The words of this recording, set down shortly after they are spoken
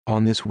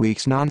On this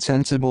week's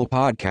Nonsensible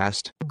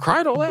podcast,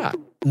 cry it all out.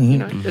 You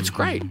know, it's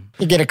great.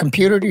 You get a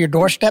computer to your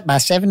doorstep by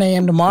 7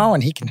 a.m. tomorrow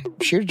and he can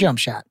shoot a jump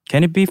shot.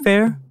 Can it be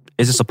fair?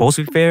 Is it supposed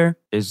to be fair?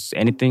 Is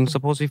anything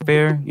supposed to be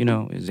fair? You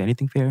know, is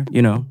anything fair?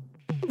 You know?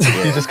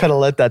 You just kind of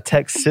let that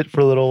text sit for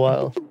a little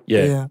while.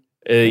 Yeah.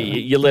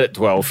 You let it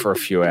dwell for a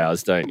few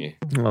hours, don't you?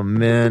 Oh,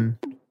 man.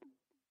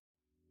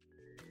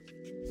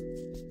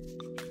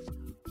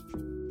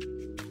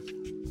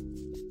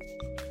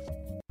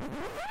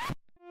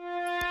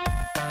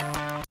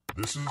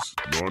 This is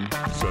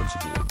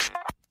Nonsensible.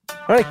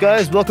 All right,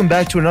 guys, welcome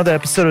back to another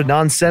episode of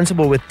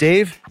Nonsensible with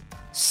Dave.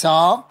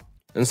 Saul?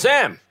 And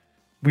Sam.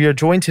 We are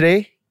joined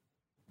today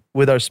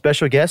with our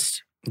special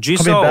guest.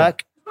 Coming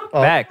back.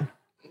 Back.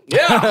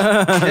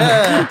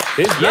 Yeah.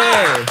 He's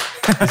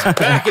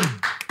back and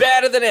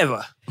better than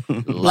ever.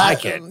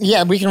 Like it.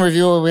 Yeah, we can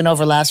review what we went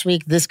over last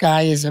week. This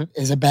guy is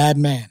a bad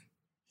man.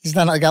 He's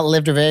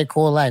lived a very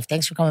cool life.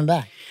 Thanks for coming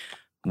back.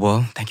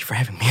 Well, thank you for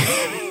having me.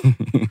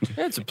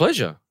 Yeah, it's a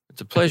pleasure. It's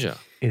a pleasure.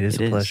 It is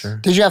a pleasure.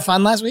 Did you have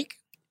fun last week?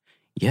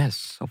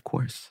 Yes, of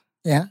course.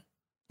 Yeah.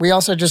 We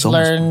also just So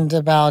much learned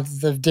about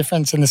the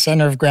difference in the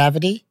center of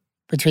gravity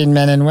between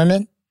men and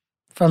women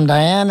from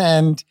Diane,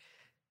 and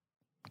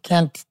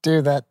can't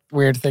do that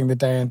weird thing that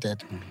Diane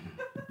did.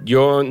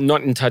 You're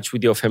not in touch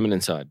with your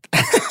feminine side.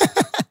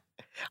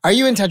 Are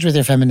you in touch with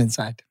your feminine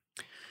side?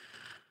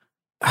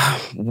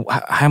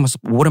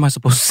 What am I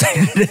supposed to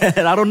say to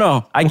that? I don't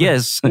know. I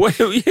guess. Well,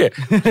 yeah.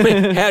 I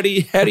mean, how do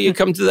you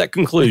come to that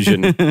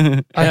conclusion?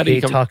 I How do you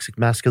hate come? toxic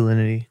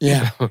masculinity.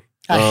 Yeah.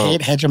 I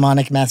hate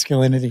hegemonic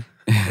masculinity.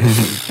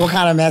 What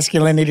kind of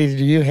masculinity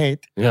do you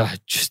hate? Yeah,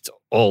 just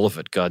all of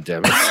it. God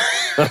damn it.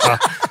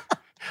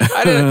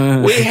 I don't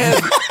know. We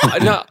have.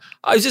 No,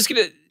 I was just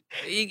gonna.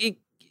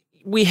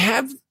 We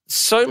have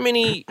so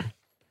many.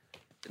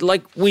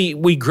 Like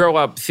we grow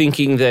up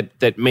thinking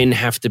that men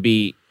have to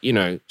be, you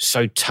know,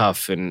 so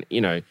tough, and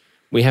you know,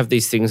 we have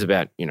these things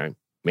about, you know,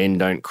 men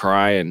don't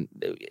cry, and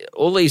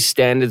all these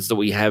standards that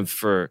we have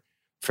for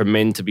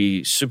men to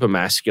be super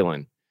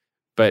masculine.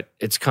 But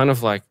it's kind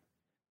of like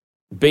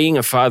being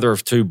a father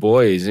of two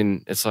boys,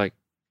 and it's like,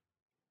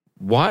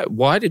 why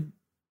did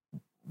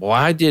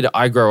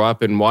I grow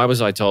up, and why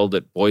was I told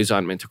that boys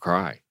aren't meant to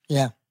cry?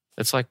 Yeah.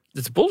 It's like,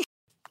 it's bullshit.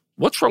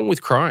 What's wrong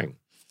with crying?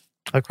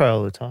 I cry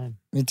all the time.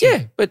 Me too.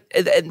 Yeah, but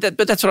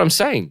that's what I'm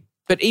saying.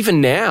 But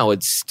even now,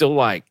 it's still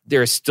like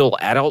there are still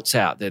adults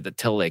out there that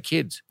tell their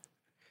kids,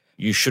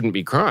 you shouldn't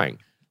be crying.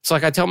 It's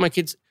like I tell my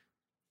kids,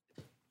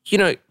 you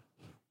know,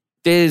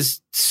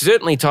 there's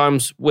certainly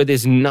times where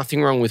there's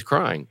nothing wrong with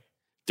crying.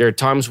 There are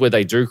times where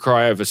they do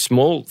cry over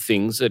small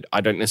things that I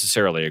don't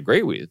necessarily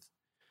agree with.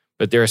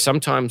 But there are some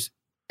times,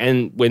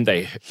 and when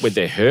they're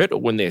hurt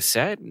or when they're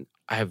sad,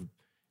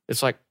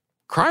 it's like,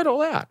 cry it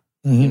all out.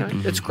 Mm-hmm. You know,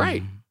 it's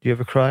great. Do you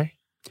ever cry?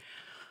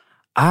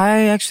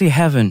 I actually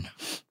haven't.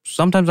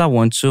 Sometimes I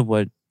want to,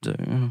 but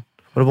What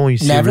about when you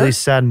see Never? a really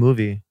sad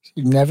movie?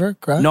 You never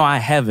cry? no, I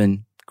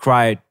haven't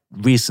cried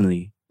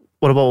recently.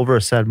 What about over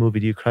a sad movie?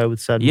 Do you cry with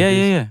sad movies?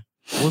 Yeah.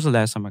 What was the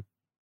last time I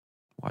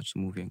watched a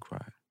movie and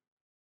cried?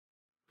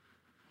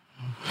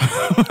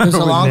 It was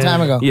a long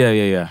time ago.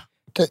 Yeah.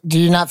 Do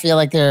you not feel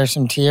like there are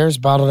some tears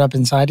bottled up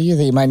inside of you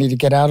that you might need to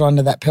get out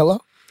onto that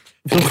pillow?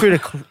 Feel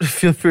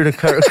free to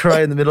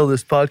cry in the middle of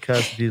this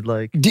podcast if you'd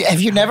like.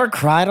 Have you never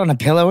cried on a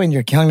pillow in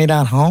your Kill Me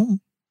Down home?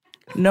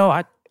 No,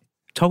 I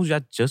told you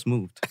I just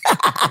moved.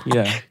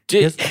 Yeah.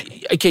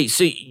 Okay,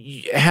 so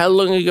how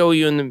long ago were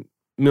you in the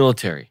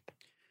military?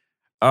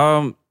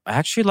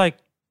 Actually, like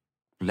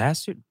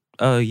last year,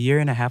 a year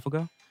and a half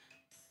ago.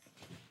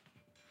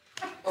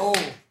 Oh.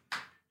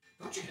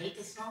 Don't you hate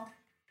this song?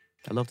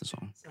 I love the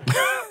song.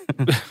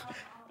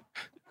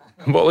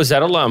 What was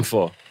that alarm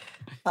for?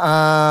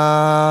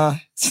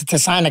 To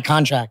sign a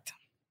contract.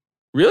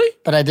 Really?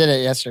 But I did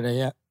it yesterday,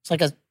 yeah. It's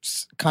like a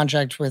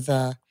contract with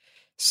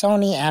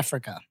Sony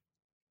Africa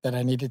that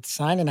I needed to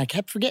sign, and I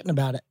kept forgetting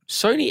about it.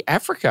 Sony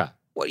Africa?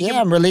 What?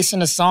 Yeah, I'm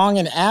releasing a song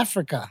in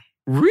Africa.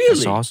 Really?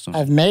 That's awesome.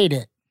 I've made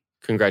it.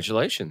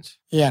 Congratulations.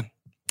 Yeah.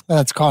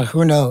 That's called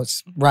Who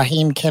Knows?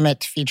 Raheem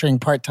Kemet featuring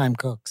Part-Time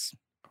Cooks.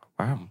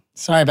 Wow.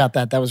 Sorry about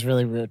that. That was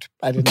really rude.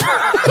 I didn't.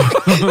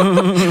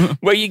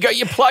 Well, you got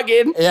your plug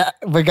in. Yeah,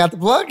 we got the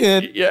plug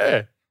in.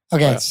 Yeah.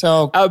 Okay,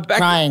 so back-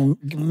 crying,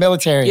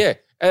 military.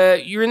 Yeah.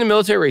 You're in the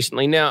military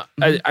recently. Now,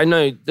 I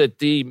know that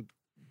the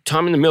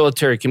time in the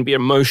military can be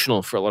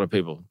emotional for a lot of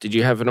people. Did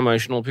you have an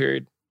emotional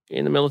period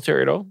in the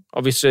military at all?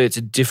 Obviously, it's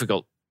a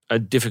difficult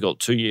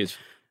 2 years.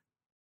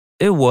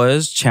 It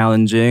was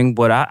challenging,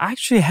 but I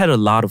actually had a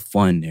lot of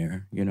fun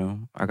there. You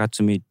know, I got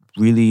to meet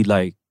really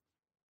like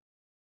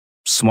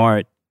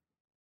smart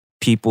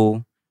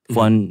people,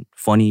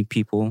 funny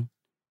people.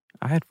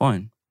 I had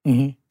fun.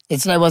 Mm-hmm.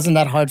 It wasn't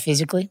that hard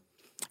physically?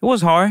 It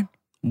was hard,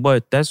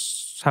 but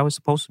that's how it's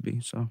supposed to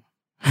be. So,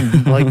 I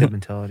like that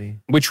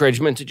mentality. Which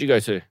regiment did you go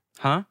to?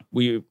 huh?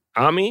 Were you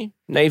Army,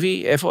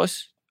 Navy, Air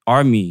Force?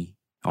 Army.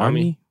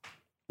 Army?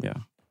 Yeah.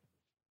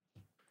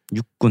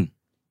 Yukun.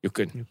 You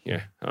could.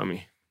 Yeah,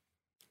 Army.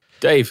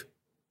 Dave,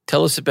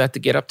 tell us about the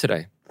Get Up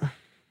today.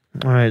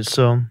 All right,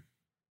 so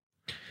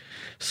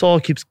Saul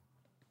keeps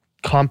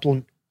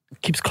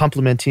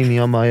complimenting me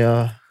on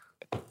my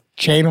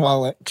Chain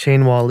wallet.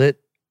 chain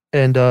wallet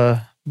and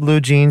blue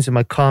jeans and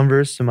my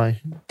Converse and my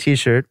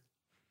t-shirt.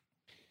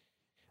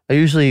 I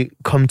usually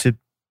come to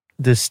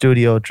this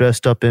studio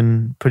dressed up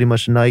in pretty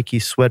much Nike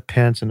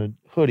sweatpants and a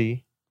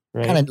hoodie,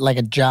 right? Kind of like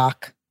a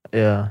jock.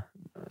 Yeah.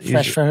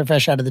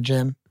 Fresh out of the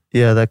gym.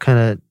 Yeah, that kind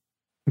of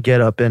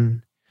get up,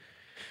 and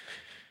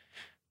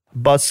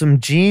bought some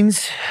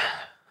jeans,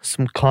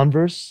 some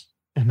Converse,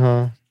 and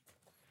a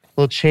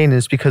little chain.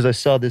 Is because I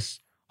saw this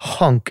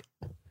hunk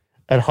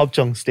at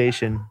Hapjeong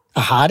Station.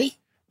 A hottie?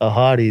 A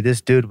hottie.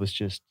 This dude was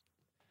just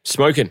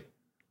smoking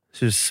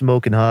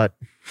hot.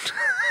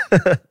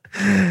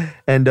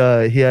 And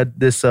he had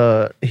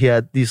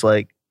these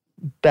like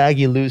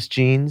baggy loose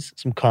jeans,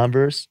 some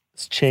Converse,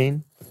 this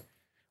chain. I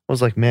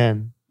was like,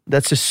 man,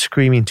 that's just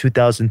screaming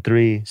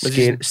 2003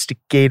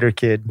 skater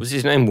kid. Was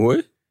his name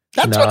Wu?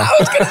 That's what I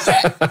was going to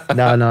say.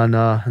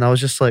 No. And I was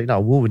just like, no,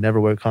 Wu would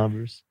never wear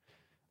Converse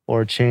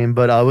or a chain.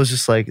 But I was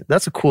just like,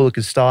 that's a cool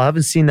looking style. I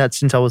haven't seen that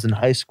since I was in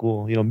high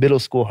school, middle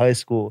school, high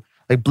school,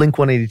 like Blink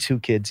 182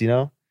 kids,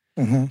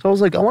 Mm-hmm. So I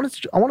was like, I want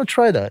to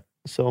try that.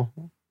 So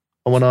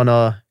I went on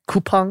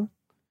Coupang,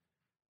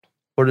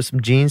 ordered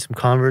some jeans, some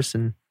Converse,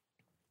 and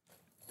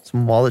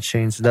some wallet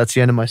chains. That's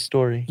the end of my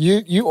story.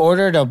 You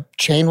ordered a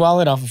chain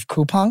wallet off of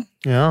Coupang?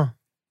 Yeah.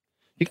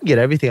 You can get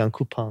everything on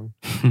Coupang.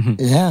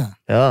 Yeah.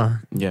 Yeah.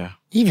 Yeah.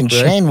 Even Right.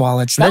 chain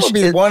wallets. That would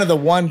be one of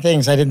the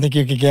things I didn't think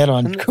you could get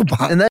on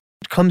Coupang. And that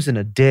comes in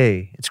a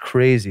day. It's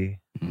crazy.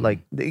 Like,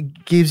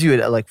 it gives you it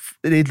at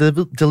they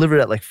deliver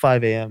it at like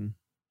 5 a.m.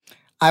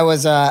 I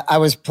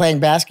was playing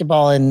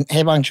basketball in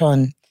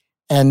Haebangchon,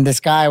 and this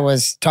guy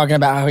was talking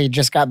about how he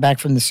just got back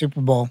from the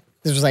Super Bowl.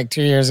 This was like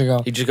 2 years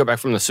ago. He just got back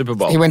from the Super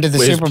Bowl. He went to the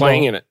Where he was Super Bowl.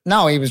 playing in it.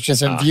 No, he was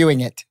just viewing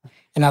it.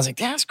 And I was like,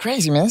 that's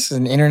crazy, man. This is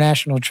an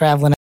international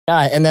traveling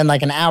guy. And then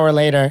like an hour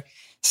later,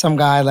 some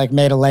guy like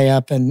made a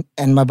layup,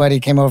 and my buddy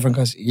came over and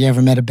goes, you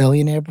ever met a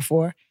billionaire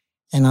before?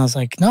 And I was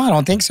like, no, I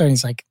don't think so. And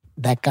he's like,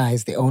 that guy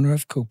is the owner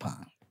of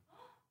Coupang.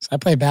 So I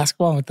played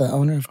basketball with the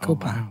owner of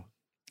Coupang. Wow.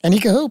 And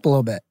he can hoop a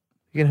little bit.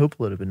 You can hoop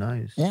a little bit.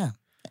 Nice. Yeah.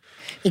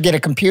 You get a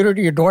computer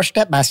to your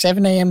doorstep by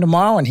 7 a.m.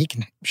 tomorrow, and he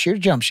can shoot a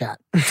jump shot.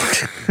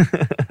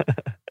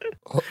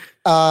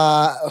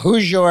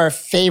 Who's your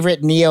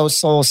favorite neo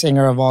soul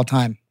singer of all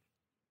time?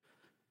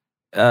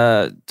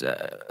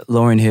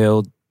 Lauryn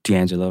Hill,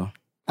 D'Angelo.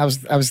 I was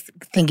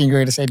thinking you were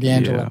going to say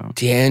D'Angelo. Yeah.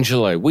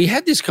 D'Angelo. We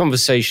had this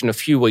conversation a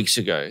few weeks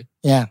ago,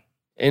 Yeah.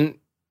 and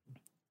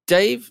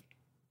Dave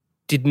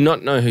did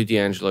not know who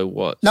D'Angelo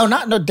was. No,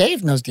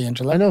 Dave knows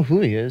D'Angelo. I know who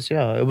he is.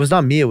 Yeah. It was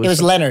not me. It It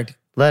was Leonard.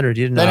 Leonard.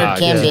 You didn't know. Leonard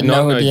Kim didn't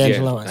know who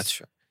D'Angelo was.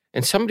 That's right.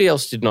 And somebody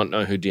else did not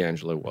know who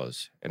D'Angelo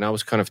was, and I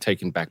was kind of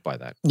taken back by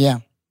that. Yeah.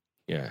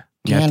 Yeah.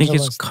 Yeah, I think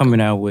D'Angelo's he's coming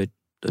out with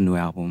a new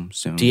album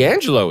soon.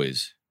 D'Angelo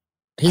is?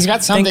 He's got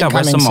I something think I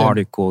read coming some soon.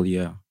 article,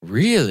 yeah.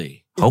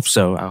 Really? Hope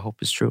so. I hope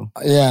it's true.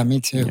 Yeah, me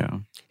too.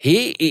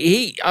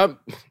 Yeah.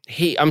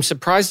 I'm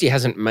surprised he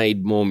hasn't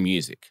made more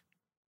music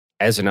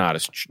as an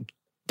artist.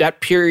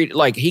 That period,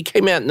 like he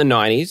came out in the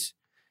 90s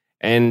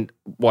and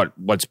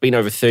what's been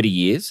over 30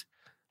 years?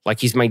 Like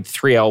he's made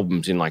 3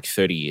 albums in like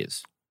 30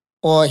 years.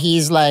 Or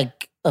he's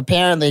like,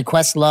 apparently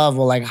Questlove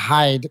will like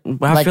hide.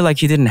 But I feel like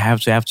he didn't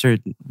have to after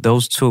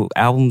those 2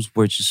 albums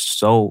were just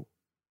so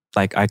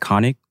like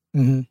iconic.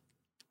 Mhm.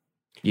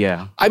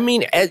 Yeah. I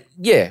mean,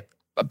 yeah,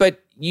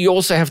 but you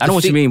also have to I know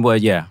what you mean,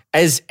 but yeah.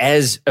 As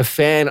a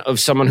fan of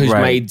someone who's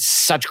Right. made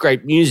such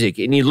great music,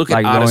 and you look at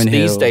Like artists Lauryn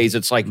these Hill. days,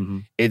 it's like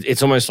Mhm.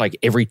 it's almost like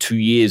every 2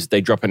 years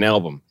they drop an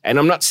album. And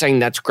I'm not saying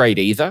that's great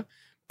either,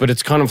 but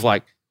it's kind of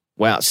like,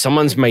 wow,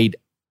 someone's made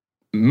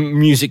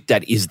music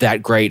that is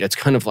that great. It's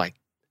kind of like,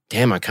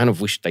 damn, I kind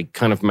of wish they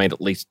kind of made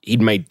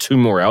he'd made 2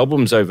 more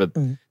albums over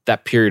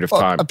that period of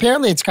Well, time.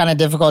 apparently it's kind of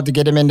difficult to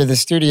get him into the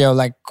studio.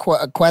 Like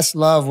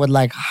Questlove would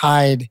like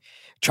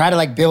try to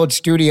like build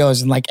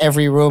studios in like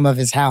every room of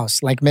his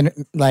house, like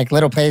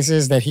little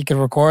places that he could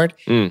record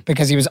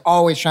because he was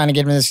always trying to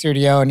get him in the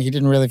studio and he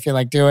didn't really feel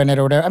like doing it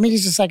or whatever. I mean,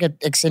 he's just like an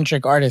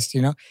eccentric artist,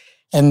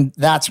 And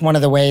that's one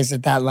of the ways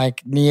that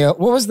like what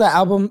was the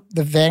album,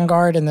 The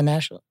Vanguard and the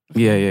National?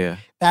 Yeah.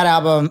 That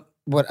album,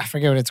 I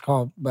forget what it's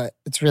called, but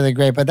it's really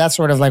great. But that's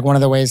sort of like one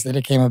of the ways that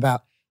it came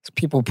about. It's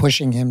people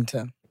pushing him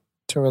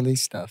to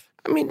release stuff.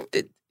 I mean,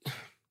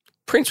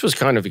 Prince was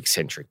kind of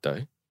eccentric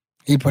though.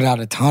 He put out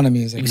a ton of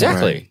music.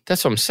 Exactly. Right.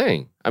 That's what I'm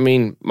saying. I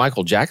mean,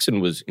 Michael Jackson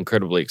was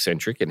incredibly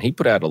eccentric and he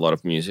put out a lot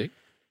of music.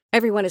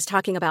 Everyone is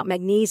talking about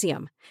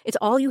magnesium. It's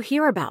all you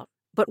hear about.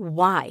 But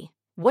why?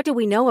 What do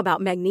we know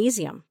about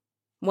magnesium?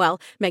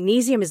 Well,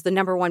 magnesium is the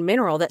 #1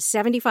 mineral that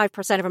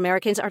 75% of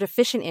Americans are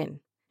deficient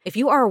in. If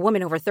you are a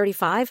woman over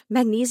 35,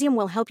 magnesium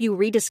will help you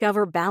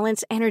rediscover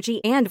balance,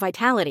 energy, and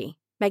vitality.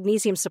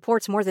 Magnesium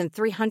supports more than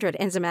 300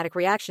 enzymatic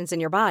reactions in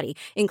your body,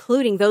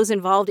 including those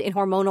involved in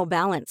hormonal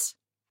balance.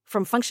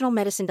 From functional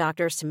medicine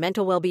doctors to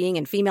mental well-being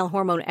and female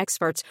hormone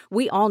experts,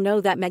 we all know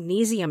that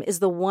magnesium is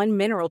the one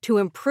mineral to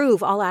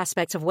improve all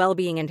aspects of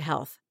well-being and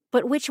health.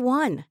 But which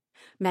one?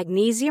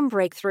 Magnesium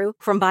Breakthrough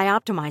from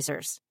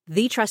Bioptimizers.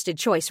 the trusted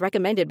choice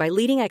recommended by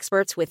leading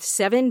experts with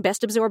 7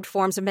 best-absorbed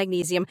forms of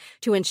magnesium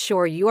to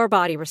ensure your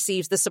body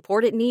receives the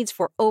support it needs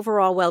for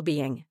overall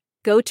well-being.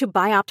 Go to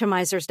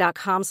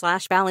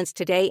bioptimizers.com/balance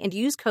today and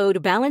use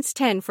code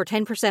BALANCE10 for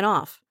 10%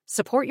 off.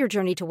 Support your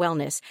journey to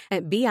wellness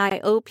at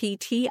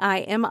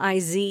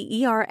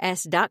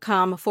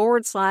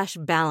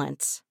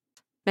bioptimizers.com/balance.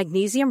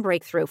 Magnesium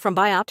Breakthrough from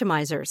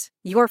Bioptimizers,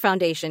 your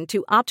foundation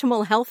to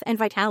optimal health and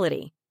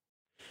vitality.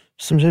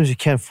 Sometimes you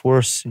can't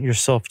force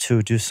yourself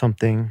to do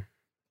something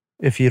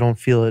if you don't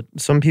feel it.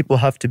 Some people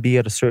have to be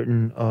at a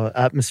certain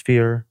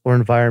atmosphere or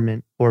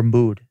environment or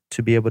mood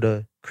to be able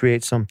to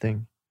create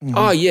something.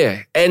 Oh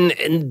yeah,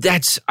 and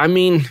that's, I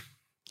mean,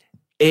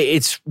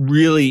 it's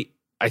really,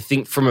 I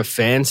think from a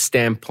fan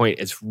standpoint,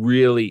 it's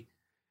really,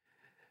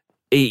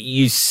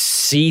 you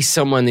see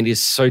someone that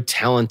is so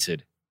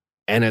talented,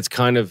 and it's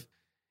kind of,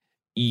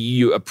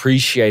 you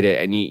appreciate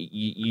it and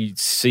you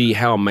see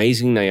how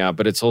amazing they are,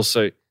 but it's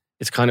also,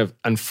 it's kind of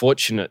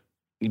unfortunate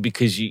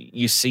because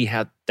you see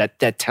how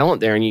that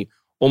talent there, and you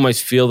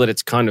almost feel that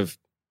it's kind of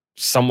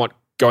somewhat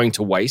going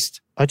to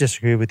waste. I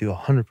disagree with you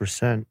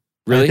 100%.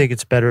 Really? I think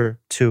it's better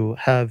to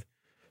have,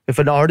 if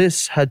an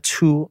artist had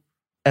 2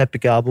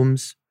 epic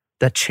albums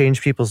that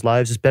changed people's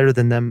lives, it's better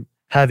than them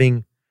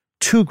having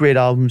 2 great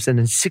albums and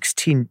then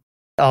 16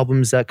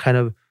 albums that kind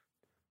of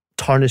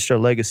tarnish their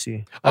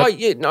legacy.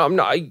 I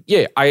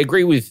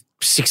agree with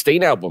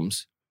 16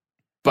 albums,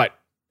 but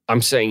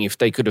I'm saying if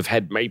they could have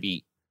had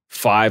maybe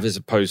 5 as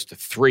opposed to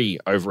 3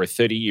 over a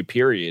 30-year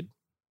period,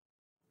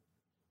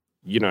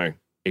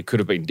 it could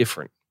have been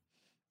different.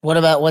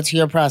 What's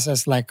your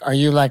process like? Are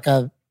you like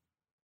a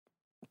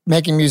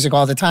making music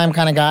all the time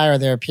kind of guy, or are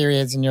there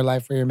periods in your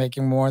life where you're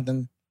making more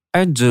than?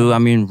 I do. I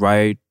mean,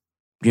 write,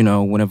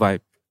 whenever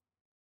I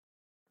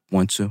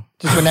want to.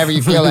 Just whenever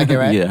you feel like it,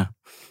 right? Yeah.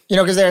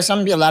 Because there are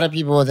a lot of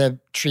people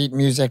that treat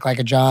music like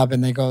a job,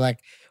 and they go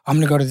like, I'm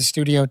going to go to the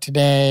studio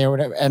today or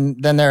whatever.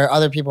 And then there are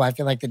other people I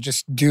feel like that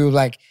just do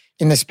like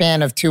in the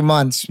span of 2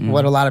 months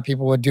what a lot of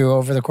people would do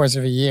over the course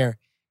of a year,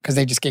 because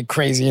they just get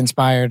crazy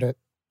inspired at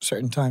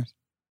certain times.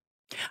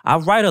 I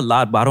write a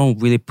lot, but I don't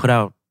really put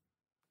out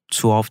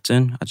too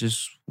often. I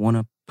just want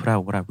to put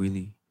out what I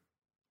really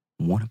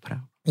want to put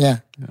out. Yeah.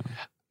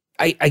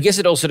 I guess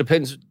it also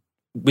depends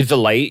with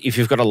if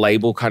you've got a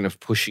label kind of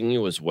pushing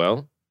you as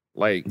well.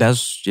 Like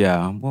that's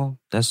a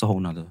whole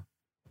nother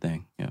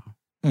thing. Yeah.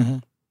 Mm-hmm.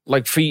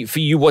 Like for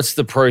you, what's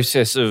the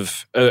process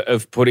of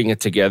putting it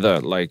together?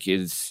 Like,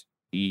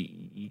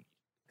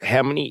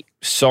 how many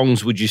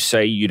songs would you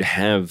say you'd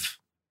have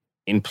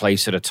in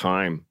place at a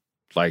time?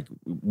 Like,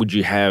 would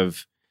you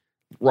have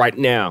right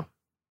now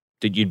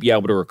that you'd be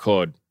able to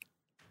record?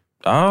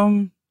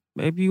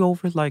 Maybe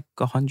over like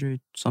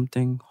 100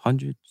 something,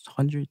 hundreds.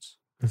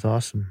 That's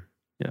awesome.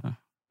 Yeah.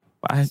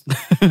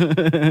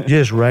 You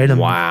just write them.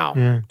 Wow.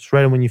 Yeah, just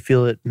write them when you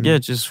feel it. Yeah,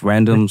 just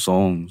random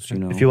songs,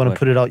 If you want to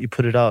put it out, you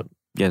put it out.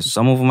 Yes,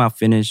 some of them I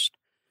finished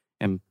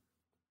and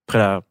put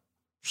out.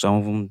 Some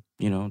of them,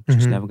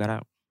 just never got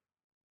out.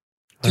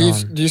 Do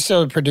you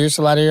still produce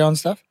a lot of your own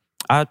stuff?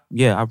 I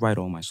write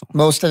all my songs.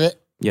 Most of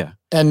it? Yeah.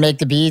 And make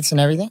the beats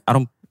and everything? I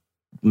don't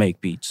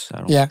make beats.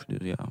 I don't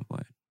produce,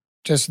 but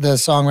just the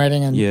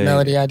songwriting and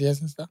melody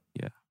ideas and stuff?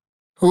 Yeah.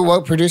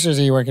 What producers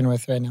are you working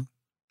with right now?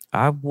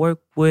 I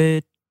work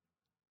with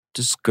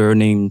this girl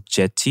named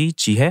Jetty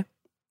Jihe,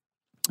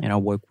 and I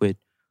work with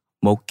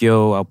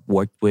Mokyo. I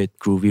worked with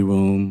Groovy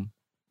Room.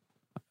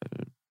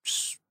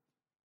 Just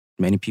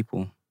many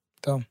people.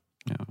 Dope.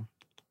 Yeah.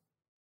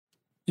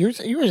 You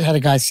had a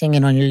guy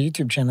singing on your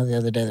YouTube channel the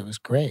other day that was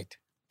great.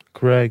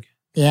 Greg.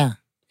 Yeah,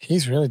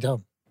 he's really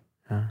dope.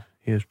 Yeah,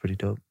 he was pretty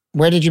dope.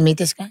 Where did you meet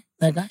this guy?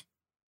 That guy?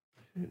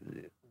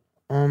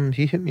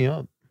 He hit me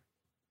up.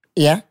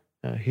 Yeah.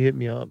 He hit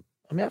me up.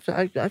 I mean,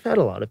 I've had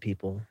a lot of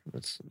people.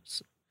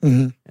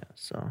 Mm-hmm. Yeah.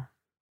 So,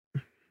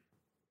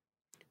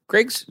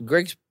 Greg's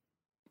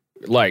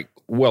like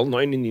well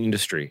known in the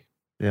industry.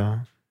 Yeah,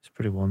 he's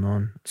pretty well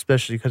known,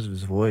 especially because of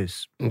his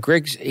voice. And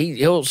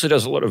he also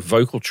does a lot of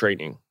vocal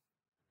training.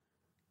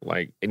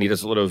 Like, and he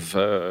does a lot of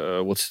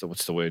what's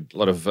the word? A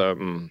lot of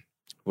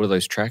what are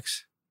those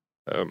tracks?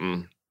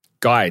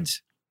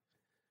 Guides.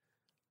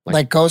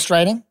 Like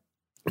ghostwriting?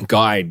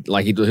 Guide,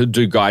 like he'll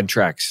do guide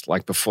tracks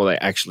like before they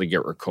actually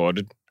get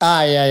recorded.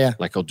 Yeah.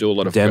 Like he'll do a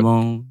lot of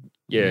demo.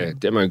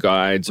 Demo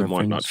guides and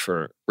whatnot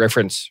for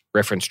reference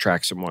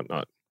tracks and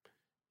whatnot.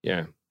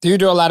 Yeah. Do you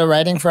do a lot of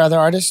writing for other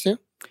artists too?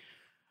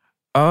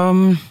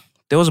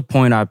 There was a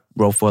point I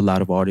wrote for a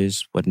lot of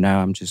artists, but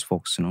now I'm just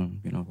focusing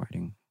on,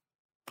 writing,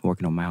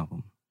 working on my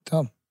album.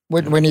 Dope.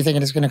 When are you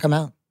thinking it's going to come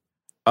out?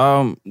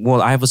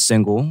 Well, I have a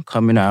single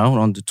coming out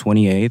on the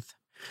 28th.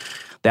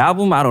 The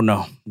album, I don't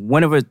know.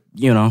 Whenever,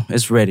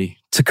 it's ready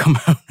to come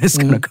out, it's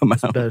going to come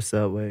out. It's best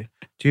that way.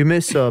 Do you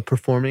miss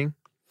performing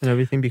and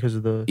everything because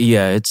of the...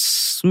 Yeah,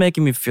 it's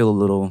making me feel a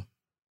little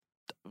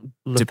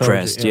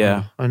depressed,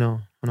 yeah. I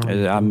know.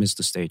 I miss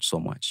the stage so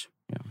much.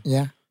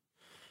 Yeah.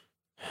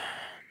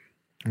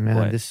 Man,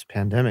 What? this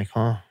pandemic,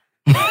 huh?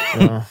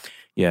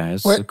 Yeah,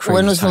 it's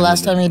When was the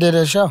last time you did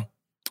a show?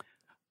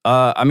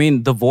 I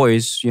mean, The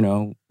Voice, we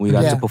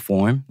got Yeah. to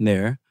perform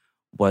there,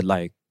 but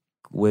like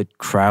with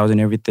crowds and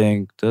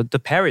everything, the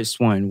Paris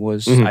one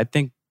was, Mhm. I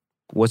think,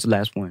 was the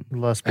last one,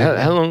 Last big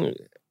How one.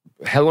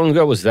 long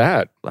ago was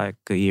that? like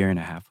a year and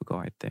a half ago,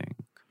 I think,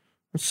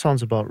 That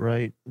sounds about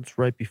right. It's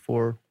right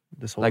before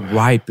this whole. like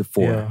right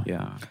before,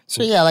 Yeah.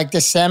 So yeah, like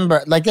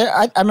December. Like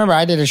I remember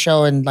I did a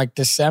show in like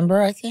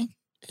December, I think.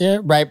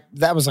 Here, right?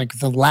 That was like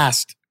the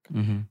last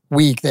hmm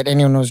week that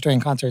anyone was doing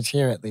concerts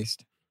here, at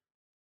least.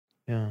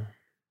 Yeah.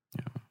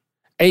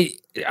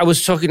 I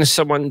was talking to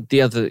someone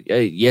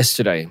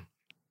yesterday,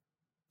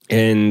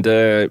 and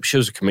she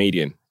was a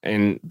comedian,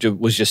 and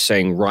was just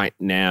saying right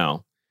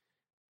now,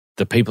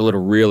 the people that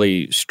are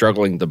really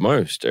struggling the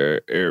most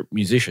are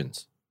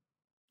musicians,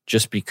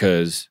 just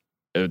because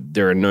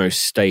there are no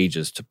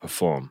stages to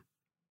perform.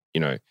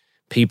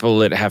 People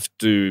that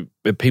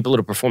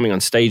are performing on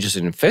stages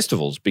and in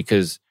festivals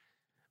because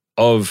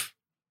of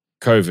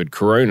COVID,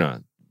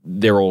 Corona,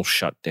 they're all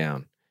shut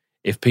down.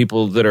 If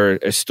people that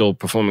are still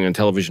performing on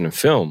television and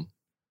film,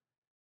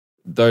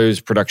 those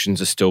productions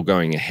are still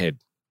going ahead.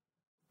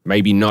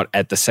 Maybe not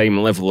at the same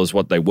level as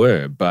what they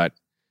were, but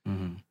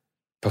hmm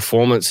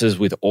performances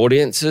with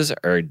audiences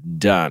are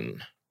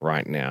done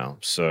right now.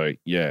 So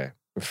yeah,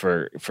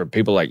 for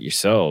people like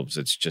yourselves,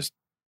 it's just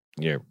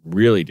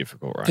really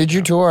difficult right now. Did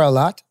you tour a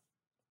lot?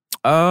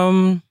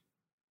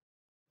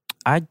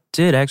 I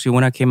did actually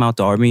when I came out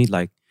the army,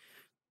 like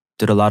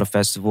did a lot of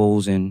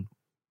festivals and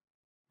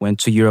went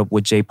to Europe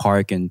with Jay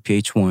Park and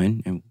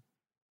PH1 and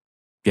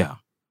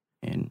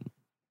and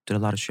did a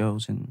lot of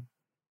shows and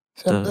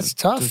So that's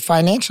tough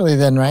financially,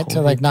 then, right? To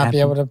COVID like not be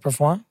able happened. to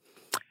perform.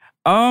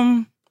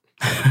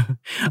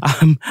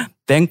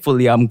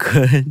 Thankfully I'm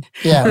good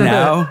Yeah.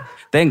 now.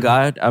 Thank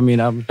God. I mean,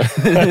 I'm.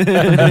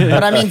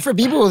 But I mean, for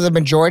people who the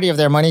majority of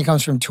their money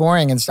comes from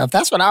touring and stuff,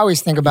 that's what I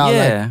always think about.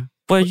 Like, yeah,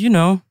 but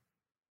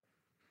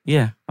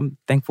I'm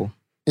thankful.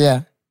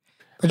 yeah.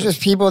 But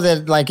just people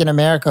that like in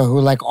America who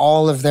like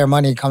all of their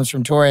money comes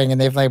from touring and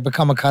they've like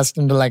become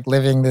accustomed to like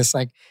living this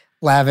like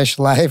lavish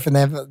life and they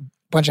have a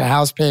bunch of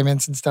house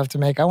payments and stuff to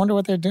make. I wonder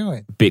what they're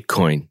doing.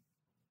 Bitcoin?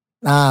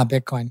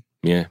 Bitcoin.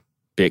 Yeah,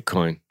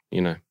 Bitcoin.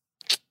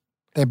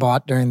 They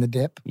bought during the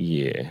dip.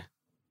 Yeah.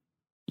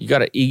 You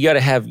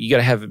gotta have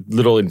a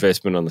little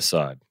investment on the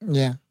side.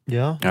 Yeah.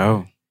 Yeah.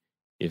 Oh,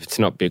 If it's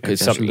not Bitcoin, Maybe I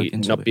should something look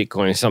into not it.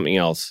 Bitcoin, it's something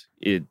else.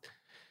 It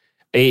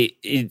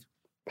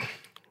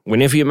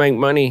whenever you make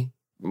money,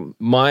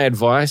 my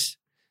advice,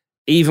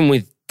 even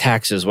with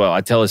tax as well,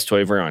 I tell this to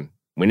everyone.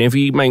 Whenever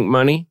you make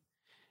money,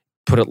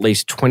 put at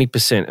least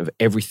 20% of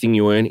everything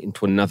you earn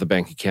into another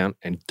bank account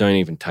and don't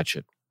even touch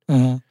it.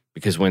 hmm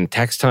Because when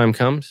tax time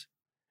comes,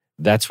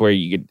 that's where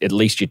at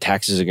least your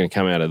taxes are going to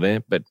come out of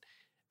there. But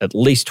at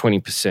least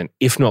 20%,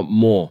 if not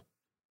more,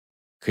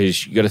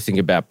 because you got to think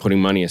about putting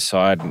money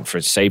aside and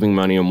for saving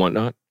money and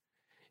whatnot.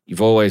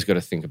 You've always got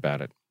to think about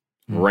it.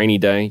 Mm. Rainy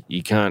day,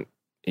 you can't,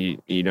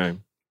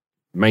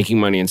 making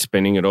money and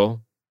spending it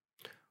all,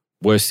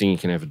 worst thing you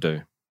can ever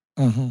do.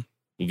 hmm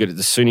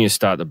The sooner you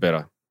start, the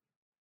better.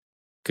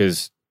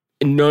 Because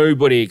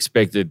nobody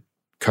expected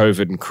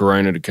COVID and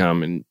Corona to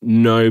come, and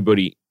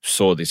nobody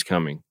saw this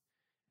coming.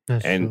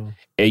 That's And- true.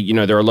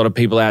 There are a lot of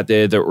people out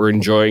there that were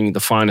enjoying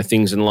the finer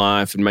things in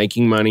life and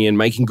making money and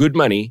making good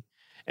money,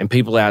 and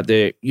people out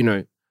there,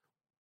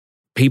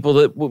 people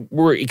that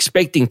were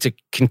expecting to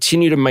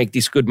continue to make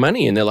this good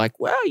money, and they're like,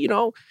 well,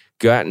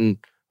 go out and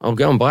I'll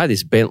go and buy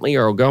this Bentley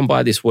or I'll go and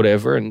buy this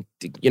whatever, and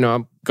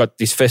I've got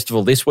this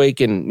festival this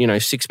week,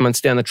 and 6 months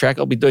down the track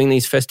I'll be doing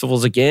these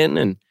festivals again,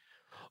 and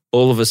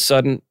all of a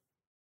sudden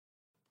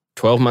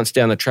 12 months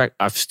down the track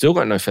I've still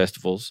got no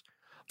festivals.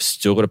 I've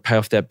still got to pay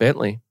off that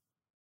Bentley.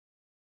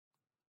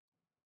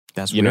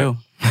 that's You know,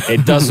 real.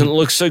 It doesn't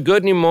look so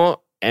good anymore,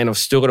 and I've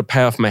still got to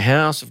pay off my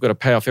house. I've got to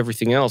pay off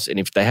everything else. And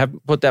if they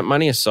haven't put that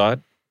money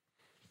aside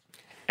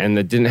and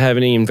they didn't have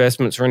any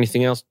investments or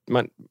anything else,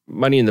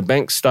 money in the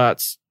bank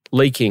starts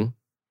leaking.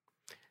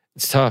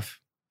 It's tough.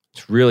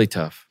 It's really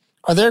tough.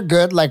 Are there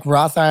good like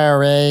Roth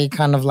IRA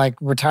kind of like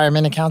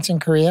retirement accounts in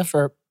Korea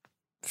for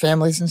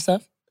families and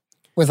stuff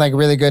with like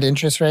really good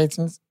interest rates?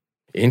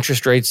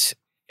 Interest rates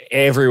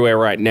everywhere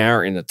right now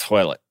are in the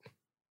toilet.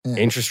 Yeah.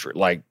 Interest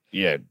rate,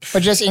 yeah.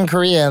 But just in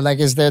Korea, like,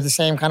 is there the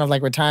same kind of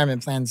like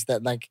retirement plans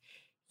that like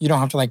you don't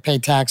have to like pay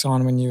tax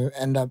on when you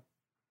end up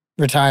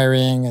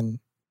retiring, and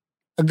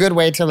a good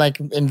way to like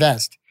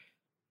invest?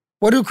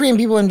 What do Korean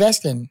people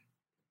invest in?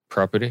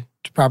 Property?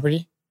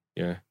 Property?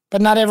 Yeah.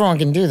 But not everyone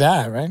can do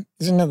that, right?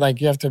 Isn't it like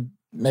you have to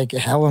make a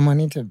hell of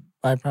money to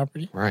buy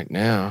property? Right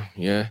now,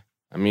 yeah.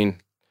 I mean,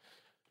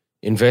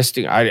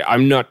 investing,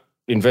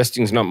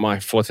 investing's not my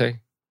forte.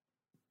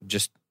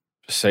 Just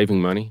saving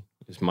money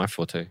is my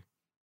forte.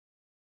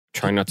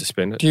 Trying not to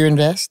spend it. Do you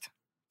invest?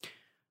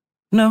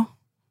 No.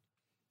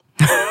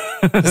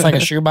 It's like a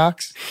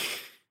shoebox.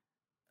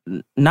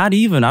 Not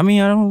even. I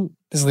mean, I don't.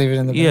 Just leave it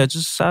in the Yeah, bank.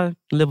 just I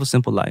live a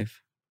simple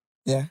life.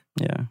 Yeah.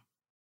 Yeah.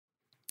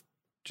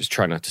 Just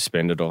try not to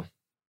spend it all.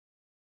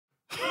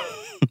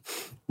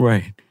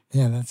 Right.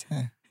 Yeah, that's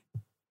it.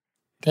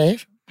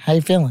 Dave, how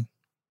you feeling?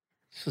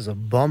 This is a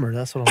bummer.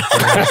 That's what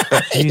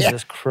I'm saying.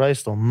 Jesus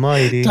Christ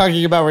almighty.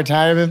 Talking about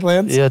retirement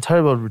plans? Yeah,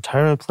 tired about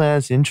retirement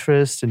plans,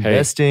 interest,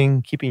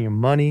 investing, keeping your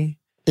money.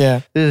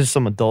 Yeah. This is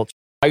some adult.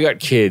 I got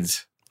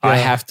kids. I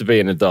Yeah. have to be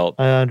an adult.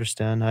 I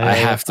understand. I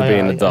have to be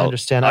an adult. I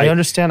understand. I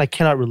understand. I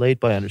cannot relate,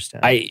 but I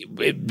understand.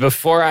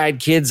 Before I had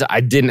kids,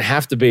 I didn't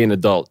have to be an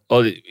adult.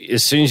 Or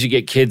as soon as you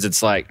get kids,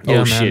 it's like, yeah,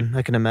 oh man, shit,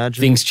 I can imagine.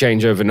 things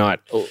change overnight.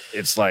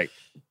 It's like,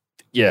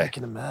 yeah, I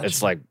can imagine.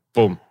 it's like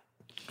boom.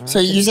 So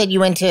you said you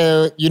went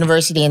to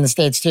university in the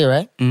States too,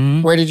 right?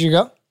 Mhm. Where did you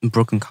go?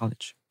 Brooklyn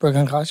College.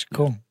 Brooklyn College?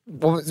 Cool.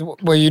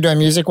 Were you doing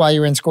music while you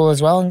were in school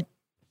as well?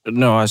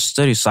 No, I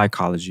studied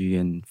psychology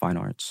and fine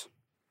arts.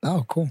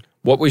 Oh, cool.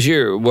 What was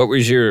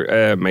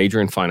your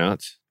major in fine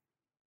arts?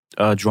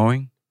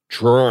 Drawing.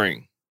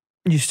 Drawing.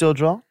 You still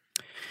draw?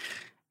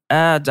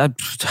 I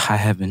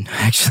haven't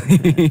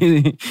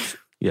actually.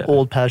 Yeah.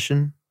 Old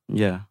passion.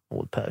 Yeah.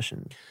 Old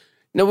passion.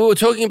 Now we were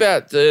talking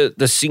about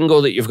the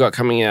single that you've got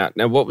coming out.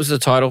 Now, what was the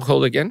title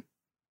called again?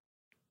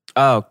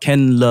 Oh,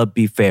 Can Love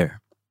Be Fair?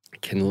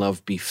 Can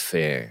Love Be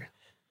Fair?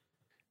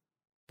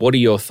 What are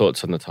your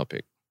thoughts on the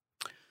topic?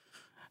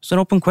 It's an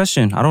open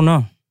question. I don't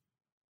know.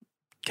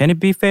 Can it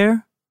be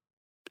fair?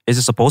 Is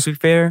it supposed to be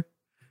fair?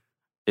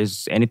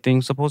 Is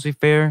anything supposed to be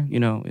fair?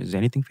 Is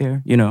anything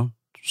fair?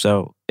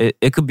 So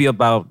it could be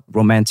about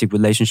romantic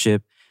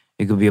relationship.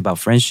 It could be about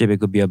friendship. It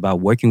could be about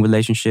working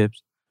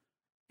relationships.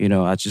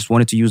 I just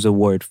wanted to use the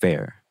word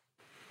fair.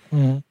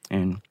 Mm-hmm.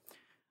 And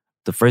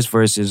the first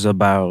verse is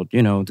about,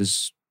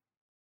 this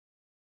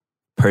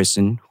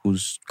person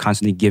who's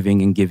constantly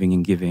giving and giving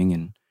and giving.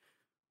 And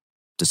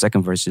the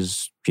second verse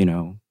is,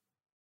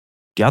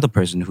 the other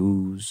person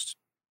who's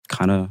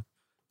kind of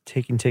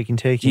Taking.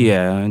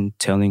 yeah, and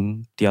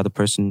telling the other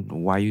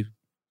person why you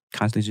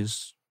constantly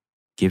just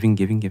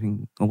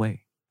giving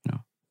away.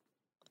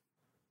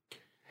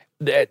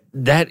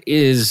 That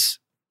is,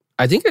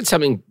 I think that's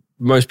something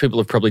most people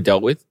have probably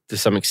dealt with to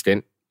some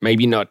extent.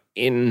 Maybe not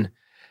in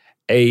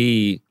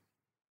a,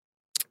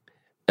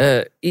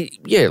 like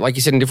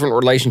you said, in different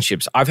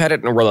relationships. I've had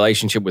it in a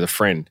relationship with a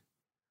friend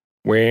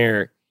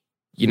where,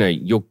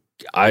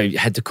 I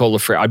had to call a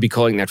friend. I'd be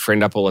calling that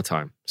friend up all the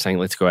time saying,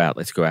 let's go out,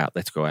 let's go out,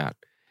 let's go out.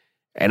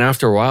 And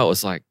after a while, it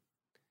was like,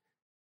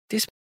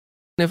 this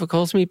never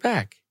calls me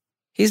back.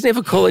 He's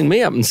never calling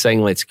me up and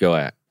saying, let's go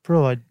out.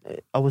 Bro,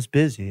 I was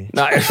busy.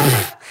 No.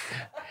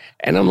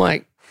 And I'm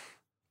like,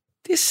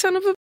 this son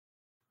of a...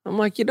 I'm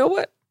like, you know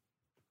what?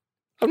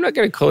 I'm not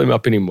going to call him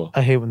up anymore.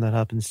 I hate when that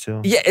happens too.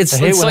 Yeah, I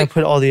hate when I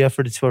put all the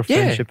effort into our Yeah.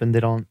 friendship and they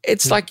don't.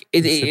 It's like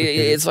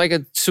it's like a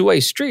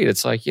two-way street.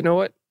 It's like, you know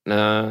what?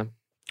 Nah.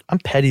 I'm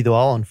petty though.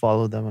 I'll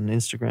unfollow them on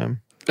Instagram.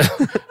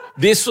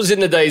 This was in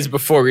the days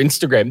before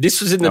Instagram.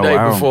 This was in the day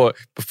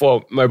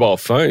before mobile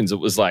phones. It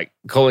was like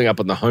calling up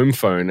on the home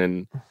phone,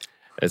 and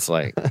it's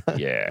like,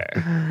 yeah,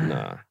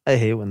 nah. I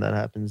hate when that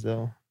happens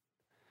though.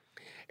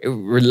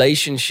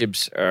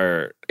 Relationships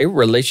are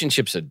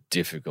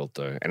difficult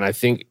though, and I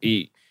think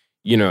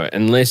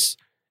unless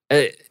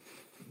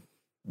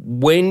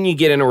when you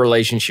get into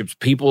relationships,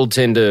 people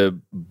tend to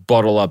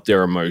bottle up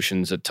their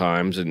emotions at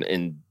times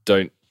and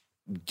don't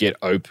get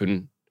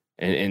open,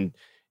 and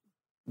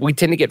we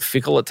tend to get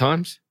fickle at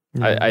times.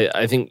 Yeah.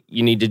 I think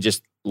you need to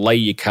just lay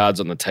your cards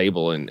on the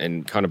table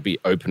and kind of be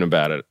open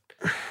about it,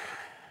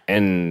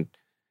 and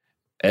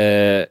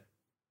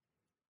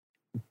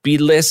be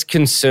less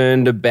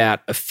concerned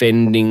about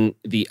offending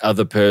the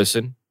other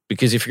person.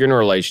 Because if you're in a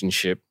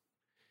relationship,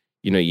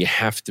 you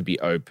have to be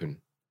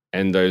open,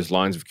 and those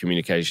lines of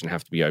communication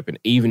have to be open,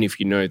 even if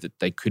you know that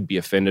they could be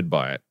offended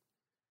by it.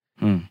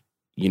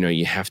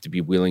 You have to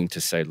be willing to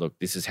say, look,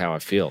 this is how I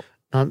feel.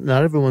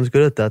 Not everyone's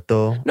good at that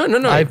though. No.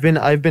 I've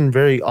been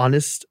very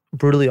honest,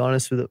 brutally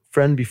honest with a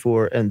friend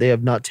before, and they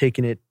have not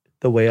taken it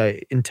the way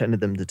I intended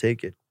them to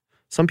take it.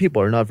 Some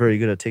people are not very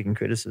good at taking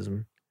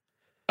criticism.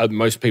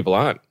 Most people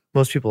aren't.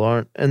 Most people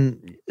aren't,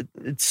 and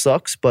it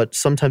sucks. But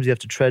sometimes you have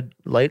to tread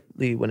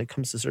lightly when it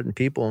comes to certain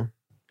people.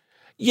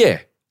 Yeah,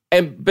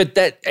 and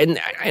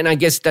I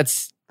guess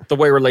that's the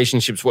way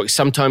relationships work.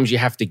 Sometimes you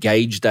have to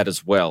gauge that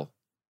as well.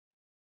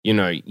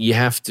 You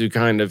have to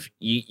kind of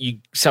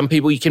some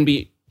people you can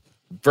be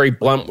very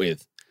blunt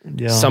with.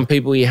 Yeah. Some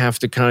people you have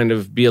to kind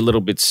of be a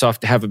little bit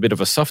soft, have a bit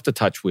of a softer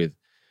touch with.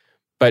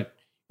 But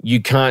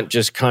you can't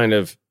just kind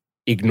of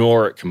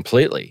ignore it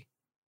completely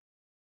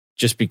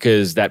just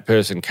because that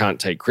person can't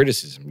take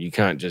criticism. You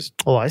can't just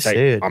I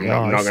say it. I'm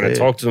not going to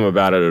talk to them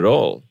about it at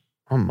all.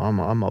 I'm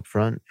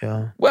upfront.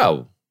 Yeah.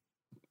 Well,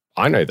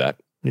 I know that.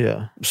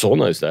 Yeah. Saul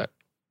knows that.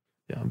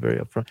 Yeah, I'm very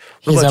upfront.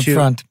 What He's about up you?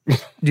 front.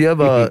 Do you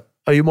have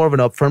are you more of an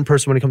upfront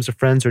person when it comes to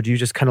friends, or do you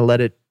just kind of let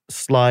it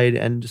slide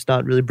and just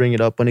not really bring it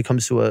up when it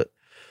comes to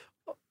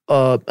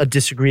a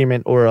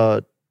disagreement or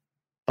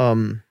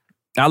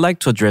I like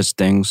to address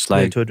things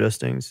like, to address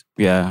things?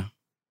 yeah.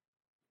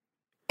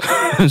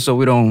 So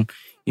we don't,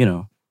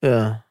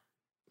 Yeah.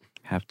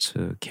 have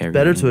to carry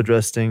Better on. to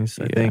address things,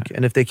 I think.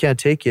 And if they can't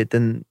take it,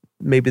 then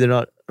maybe they're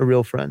not a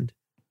real friend.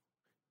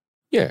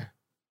 Yeah.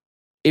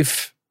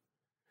 If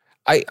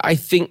I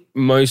think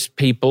most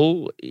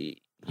people,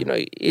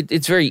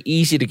 it's very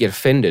easy to get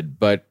offended,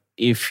 but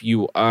if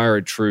you are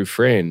a true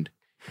friend,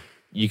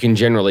 you can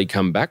generally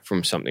come back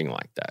from something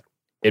like that.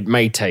 It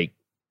may take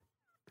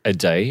a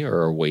day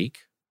or a week.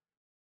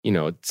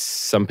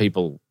 Some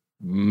people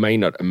may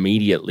not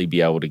immediately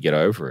be able to get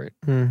over it.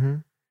 Mm-hmm.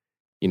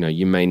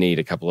 You may need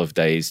a couple of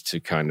days to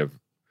kind of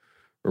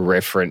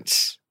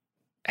reference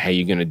how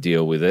you're going to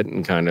deal with it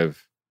and kind of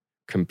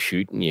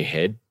compute in your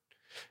head.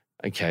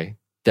 Okay,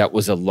 that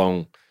was a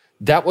long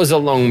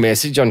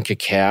message on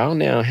Kakao.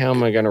 Now, how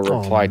am I going to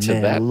reply to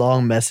that?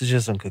 Long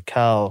messages on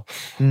Kakao,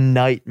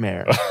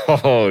 nightmare.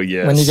 Oh,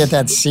 yes. When you get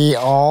that see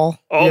all.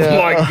 Oh,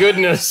 my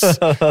goodness.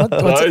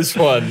 Those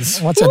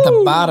ones. What's at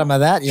the bottom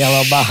of that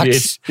yellow box?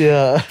 Shit.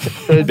 Yeah.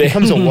 It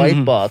becomes a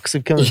white box.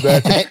 It comes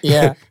back.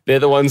 Yeah. They're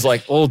the ones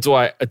like, do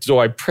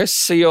I press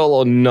see all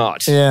or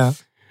not? Yeah.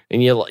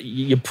 And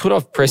you put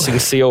off pressing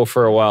seal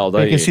for a while,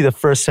 don't you? You can see the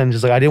first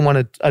sentence like, I didn't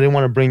want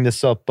to bring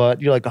this up,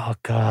 but you're like, oh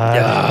God.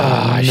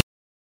 Ah,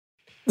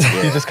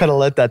 You just kind of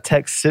let that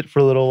text sit for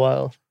a little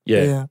while.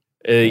 Yeah.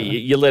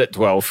 You let it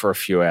dwell for a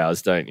few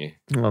hours, don't you?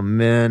 Oh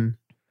man,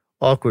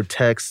 awkward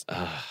text.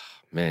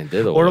 Man,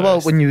 they're the What worst.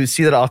 about when you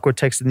see that awkward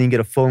text and then you get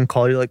a phone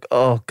call? You're like,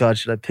 oh God,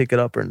 should I pick it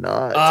up or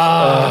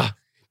not?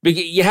 But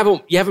you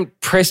haven't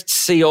pressed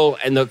seal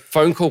and the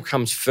phone call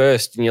comes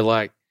first, and you're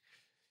like,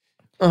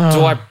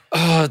 do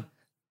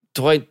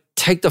I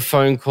take the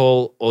phone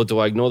call or do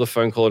I ignore the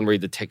phone call and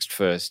read the text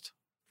first?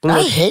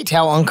 I hate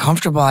how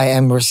uncomfortable I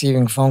am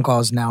receiving phone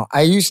calls now.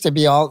 I used to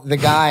be the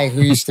guy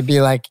who used to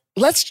be like,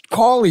 let's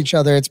call each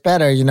other. It's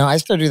better. I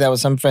still do that with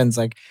some friends.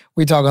 Like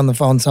we talk on the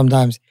phone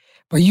sometimes.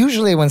 But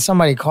usually when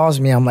somebody calls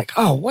me, I'm like,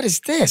 oh, what is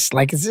this?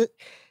 Like, did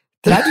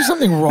I do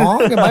something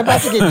wrong? Am I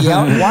about to get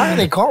yelled? Why are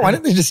they calling? Why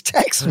didn't they just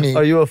text me?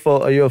 Are you a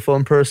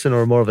phone person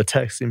or more of a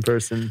texting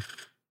person?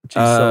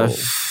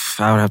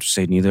 I would have to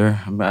say neither.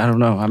 I don't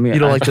know. I mean, you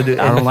don't like to do.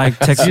 I don't like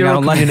texting. Zero I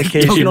don't like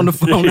communication talking on the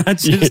phone.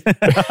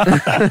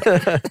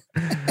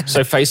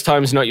 So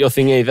FaceTime's not your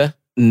thing either?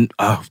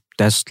 Oh,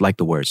 that's like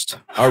the worst.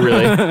 Oh,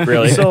 really?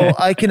 Really? So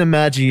I can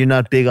imagine you're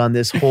not big on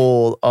this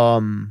whole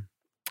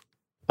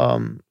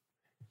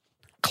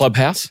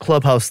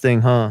Clubhouse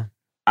thing, huh?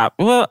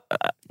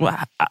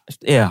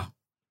 Yeah.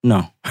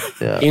 No.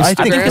 Yeah. I I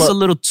think it's a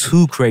little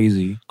too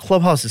crazy.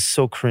 Clubhouse is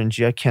so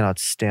cringy. I cannot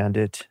stand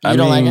it. You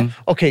don't like it?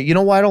 Okay, you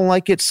know why I don't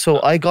like it?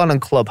 So I got on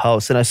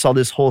Clubhouse and I saw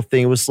this whole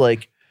thing. It was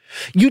like,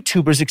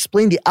 YouTubers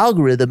explain the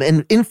algorithm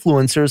and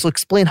influencers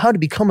explain how to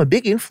become a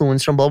big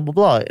influencer and blah, blah,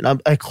 blah. And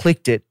I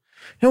clicked it.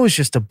 It was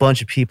just a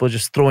bunch of people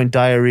just throwing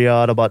diarrhea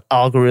out about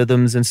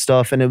algorithms and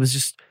stuff. And it was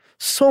just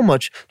so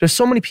much. There's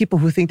so many people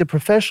who think they're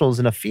professionals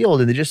in a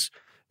field and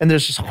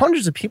there's just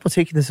hundreds of people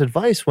taking this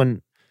advice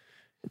when...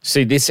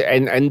 See, this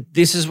and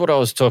this is what I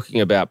was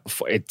talking about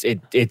before.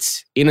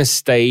 It's in a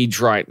stage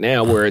right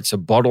now where it's a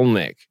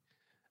bottleneck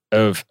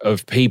of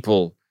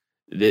people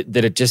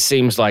that it just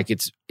seems like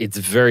it's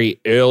very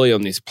early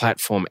on this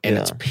platform, and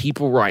it's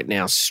people right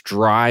now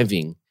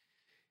striving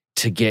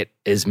to get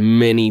as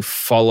many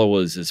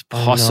followers as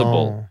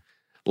possible.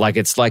 Like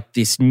it's like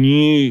this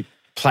new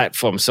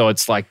platform, so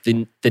it's like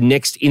the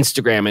next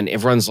Instagram, and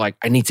everyone's like,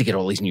 I need to get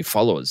all these new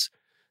followers.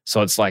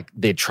 So it's like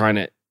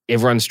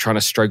everyone's trying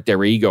to stroke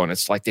their ego, and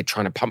it's like they're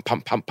trying to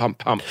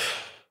pump.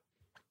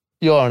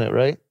 You're on it,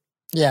 right?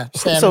 Yeah.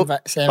 Sam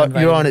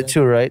you're on it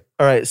too, right?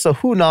 All right. So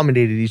who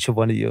nominated each of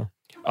one of you?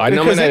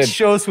 Because it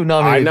shows who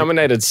nominated. I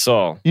nominated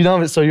Saul. You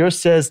nominated. So yours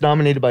says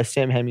nominated by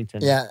Sam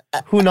Hamilton. Yeah.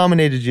 Who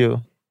nominated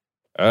you?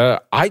 I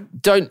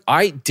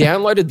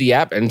downloaded the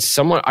app, and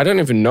I don't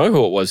even know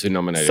who it was who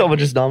nominated Someone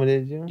me. just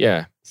nominated you?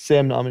 Yeah.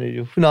 Sam nominated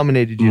you. Who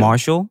nominated you?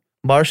 Marshall?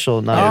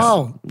 Marshall, nice.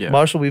 Oh. Yeah.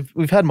 Marshall,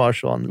 we've had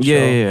Marshall on the show.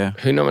 Yeah.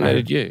 Who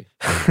nominated you?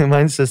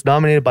 Mine says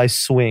nominated by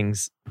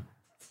Swings.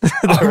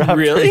 Oh,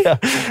 really? Yeah.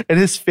 And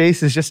his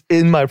face is just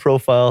in my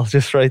profile,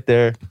 just right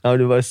there.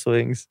 Nominated by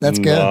Swings. That's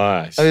good.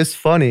 Nice. I mean, it's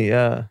funny,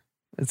 yeah.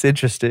 It's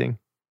interesting.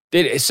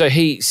 So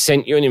he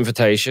sent you an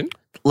invitation?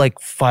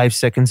 Like 5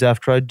 seconds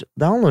after I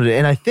downloaded it.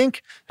 And I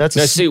think that's...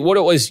 No, see, what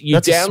it was, you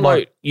that's a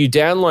smart-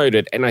 download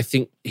it, and I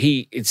think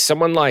it's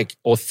someone like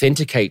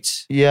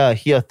authenticates Yeah,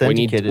 he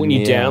authenticated when you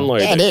me, download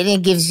Yeah, it.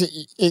 and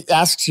it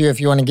asks you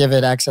if you want to give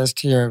it access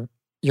to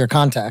your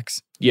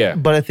contacts. Yeah.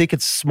 But I think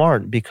it's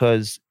smart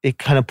because it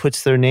kind of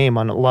puts their name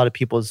on a lot of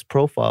people's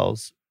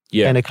profiles.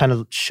 Yeah. And it kind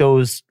of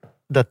shows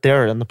that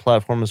they're on the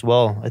platform as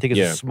well. I think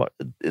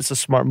it's a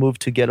smart move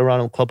to get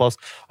around on Clubhouse.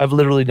 I've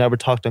literally never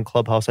talked on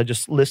Clubhouse. I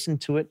just listened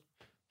to it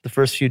the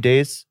first few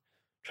days,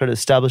 try to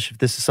establish if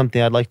this is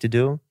something I'd like to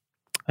do.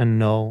 And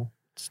no,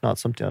 it's not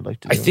something I'd like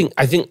to do.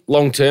 I think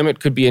long term it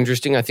could be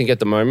interesting. I think at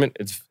the moment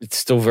it's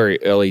still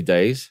very early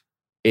days.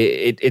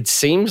 It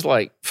seems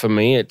like, for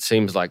me, it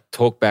seems like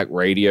talkback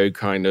radio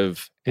kind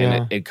of,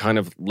 and it kind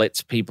of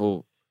lets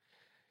people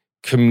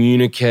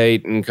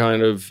communicate, and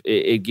kind of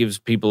it gives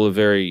people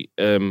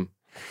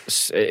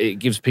it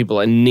gives people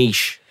a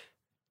niche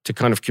to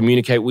kind of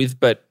communicate with.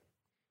 But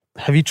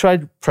have you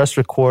tried press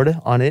record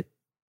on it?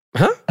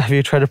 Huh? Have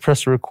you tried to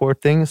press the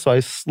record thing? So I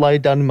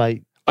slide down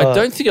my... I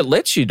don't think it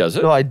lets you, does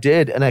it? No, I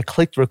did. And I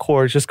clicked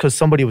record just because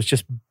somebody was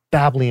just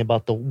babbling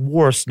about the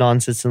worst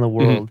nonsense in the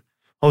world.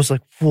 I was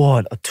like,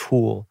 what a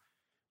tool.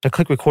 I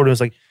clicked record. It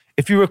was like,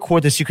 if you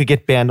record this, you could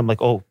get banned. I'm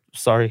like, oh,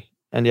 sorry.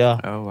 And yeah.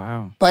 Oh,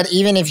 wow. But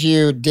even if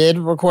you did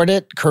record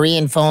it,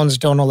 Korean phones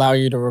don't allow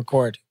you to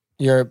record.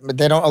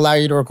 They don't allow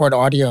you to record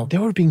audio. They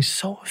were being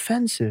so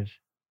offensive.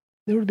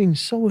 Really?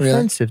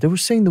 They were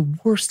saying the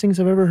worst things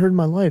I've ever heard in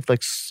my life,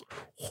 like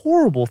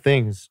horrible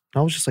things.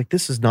 I was just like,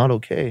 this is not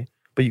okay.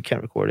 But you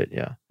can't record it,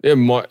 yeah.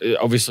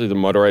 Obviously, the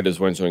moderators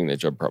weren't doing their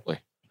job properly.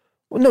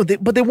 Well, no,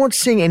 but they weren't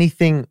saying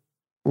anything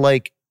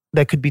like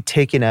that could be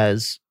taken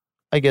as,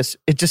 I guess,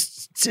 it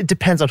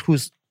depends on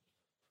who's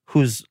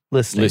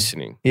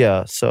listening.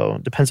 Yeah, so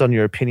it depends on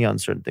your opinion on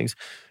certain things.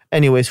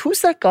 Anyways,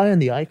 who's that guy on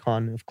the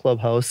icon of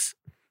Clubhouse?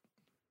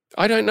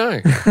 I don't know.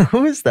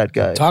 Who is that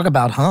guy? Talk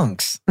about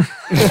hunks.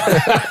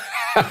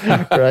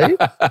 Right?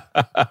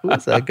 Who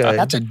is that guy?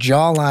 That's a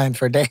jawline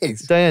for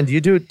days. Diane, do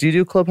you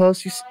do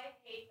Clubhouse?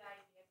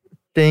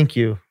 Thank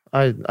you.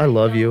 I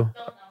love you.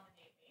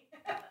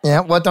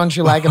 Yeah, what don't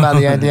you like about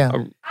the idea? I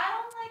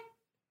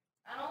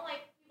don't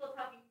like people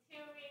talking to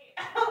me.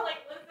 I don't like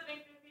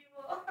listening to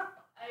people.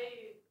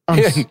 I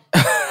don't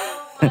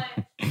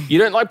want. You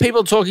don't like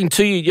people talking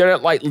to you. You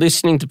don't like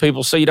listening to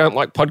people, so you don't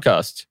like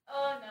podcasts.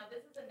 Oh no,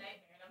 this is a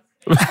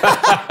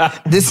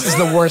nightmare. This is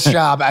the worst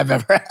job I've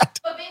ever had.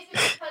 But basically,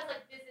 because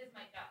like this is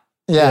my job.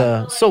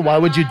 Yeah. So why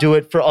would you do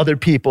it for other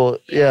people?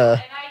 Yeah.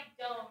 And I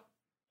don't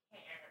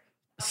care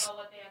about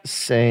what they have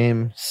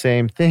to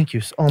Same. Thank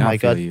you. Oh my I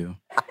feel God. you.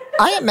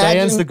 I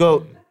Diane's the imagine,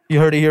 GOAT. You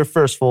heard it here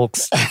first,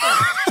 folks.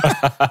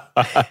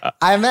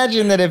 I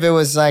imagine that if it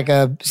was like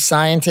a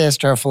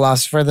scientist or a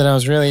philosopher that I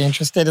was really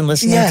interested in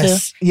listening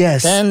Yes.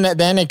 to,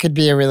 then it could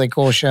be a really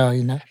cool show,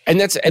 you know?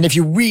 And if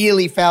you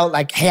really felt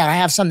like, hey, I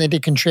have something to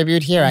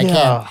contribute here, I Yeah.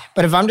 can.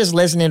 But if I'm just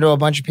listening to a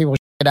bunch of people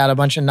shit out a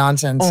bunch of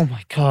nonsense, Oh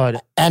my God.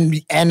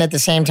 and at the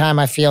same time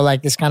I feel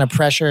like this kind of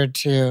pressure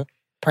to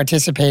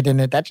participate in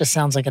it, that just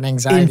sounds like an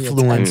anxiety attack.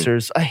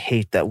 Influencers. I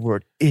hate that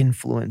word,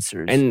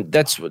 influencers. And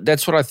that's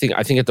what I think.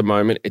 I think at the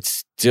moment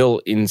it's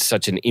still in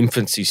such an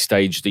infancy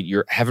stage that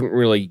you haven't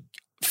really.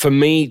 For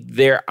me,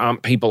 there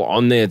aren't people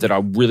on there that I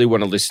really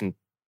want to listen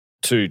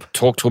to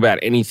talk to about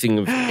anything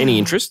of any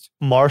interest.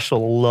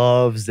 Marshall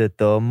loves it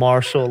though.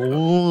 Marshall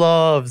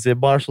loves it.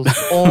 Marshall's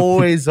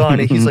always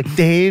on it. He's like,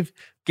 Dave,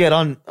 get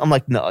on. I'm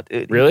like, no,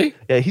 dude. Really?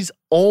 Yeah, he's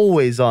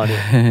always on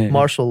it.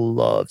 Marshall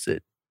loves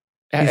it.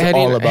 He's How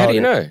all about do you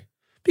it. know?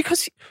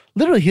 Because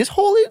literally his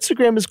whole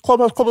Instagram is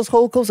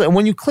Clubhouse. And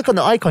when you click on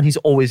the icon, he's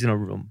always in a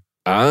room.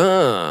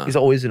 Ah. He's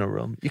always in a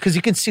room. Because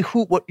you can see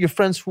what your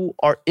friends who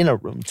are in a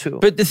room too.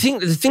 But the thing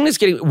that's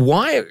getting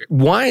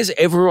why is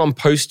everyone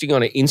posting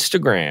on an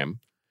Instagram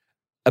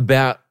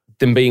about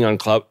them being on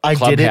Clubhouse? I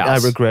did it. I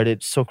regret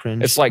it. So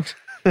cringe. It's like,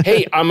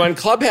 hey, I'm on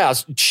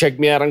Clubhouse. Check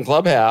me out on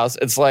Clubhouse.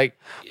 It's like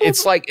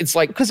Because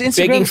Instagram-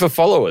 begging for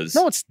followers.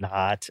 No, it's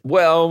not.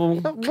 Well,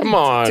 come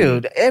on,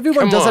 Dude,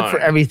 everyone Come does that on. for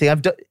everything.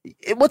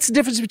 What's the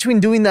difference between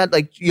doing that?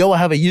 Like, yo, I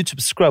have a YouTube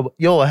subscribe.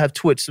 Yo, I have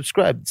Twitch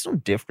subscribe. It's no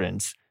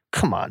difference.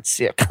 Come on,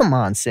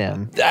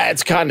 Sam.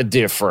 That's kind of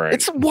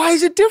different. Why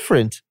is it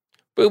different?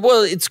 But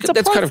well, It's a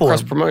that's kind of platform.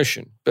 cross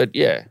promotion. But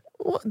yeah,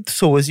 Well,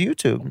 so is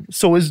YouTube.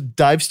 So is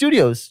Dive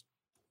Studios.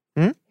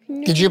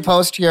 Did you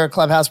post your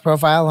Clubhouse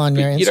profile on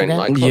your you don't Instagram?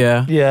 like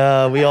Yeah.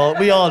 Yeah,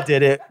 we all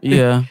did it.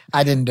 Yeah.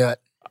 I didn't do it.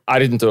 I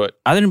didn't do it.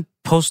 I didn't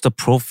post a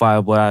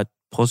profile, but I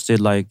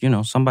posted like,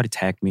 somebody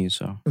tagged me.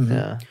 So,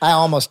 Yeah. I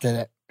almost did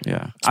it.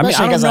 yeah. Especially I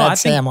don't because know. I I had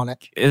think Sam on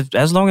it.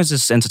 as long as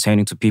it's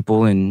entertaining to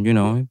people and,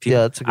 people,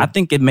 Yeah, it's a good- I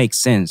think it makes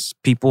sense.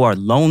 People are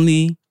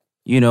lonely.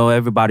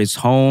 Everybody's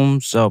home.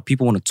 So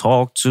people want to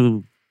talk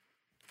to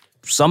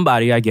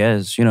somebody, I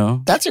guess,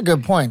 That's a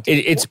good point.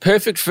 It's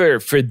perfect for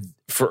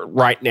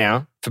right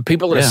now for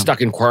people that are Yeah.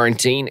 stuck in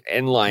quarantine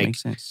and like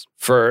Makes sense.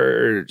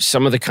 for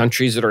some of the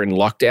countries that are in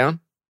lockdown.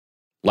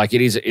 Like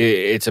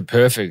it's a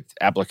perfect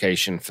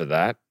application for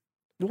that.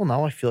 Well,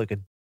 now I feel like a.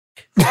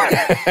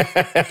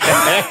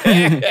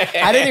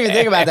 I didn't even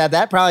think about that.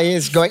 That probably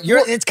is going.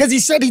 It's because he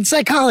studied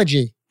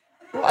psychology.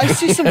 I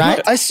see some.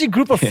 Right? I see a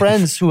group of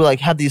friends who like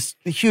have these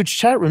huge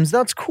chat rooms.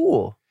 That's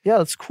cool. Yeah,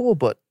 that's cool.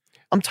 But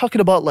I'm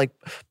talking about like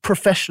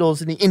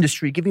professionals in the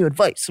industry giving you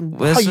advice on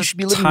Well, how it's you the should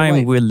be living your time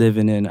life. we're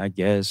living in, I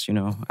guess,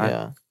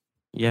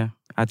 Yeah,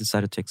 I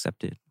decided to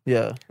accept it.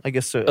 yeah. I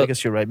guess so. I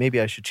guess you're right. Maybe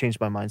I should change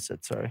my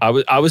mindset. Sorry. I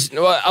was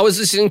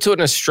listening to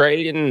an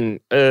Australian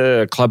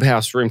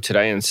clubhouse room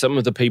today, and some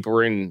of the people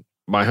were in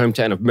my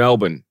hometown of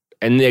Melbourne,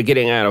 and they're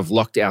getting out of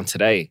lockdown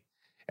today,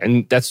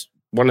 and that's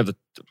one of the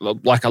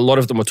like a lot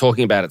of them were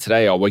talking about it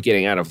today. Oh, we're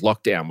getting out of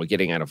lockdown. We're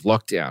getting out of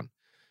lockdown.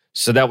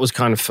 So that was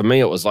kind of for me.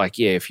 It was like,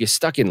 yeah, if you're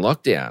stuck in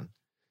lockdown,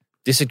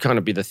 this would kind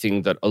of be the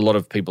thing that a lot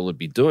of people would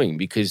be doing,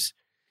 because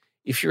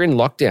if you're in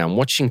lockdown,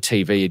 watching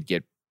TV would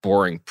get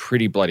boring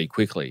pretty bloody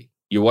quickly.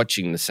 You're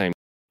watching the same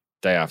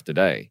day after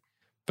day.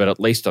 But at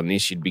least on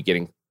this, you'd be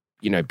getting,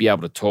 be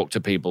able to talk to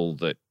people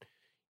that,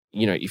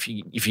 if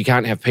you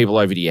can't have people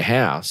over to your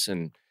house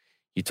and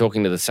you're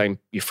talking to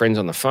your friends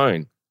on the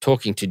phone,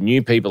 talking to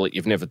new people that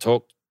you've never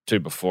talked to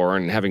before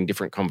and having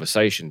different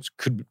conversations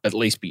could at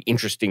least be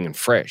interesting and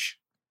fresh.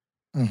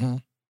 Mm-hmm.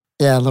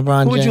 Yeah,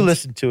 LeBron Who would you James.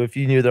 listen to if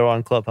you knew they were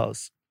on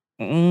Clubhouse?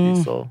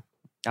 Mm, So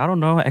I don't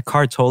know.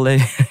 Eckhart Tolle.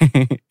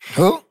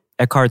 Who?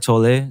 Eckhart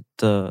Tolle,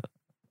 the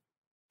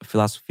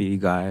philosophy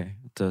guy,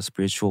 the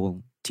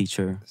spiritual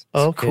teacher.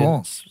 oh, okay.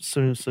 Cool.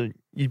 So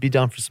you'd be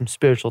down for some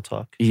spiritual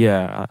talk.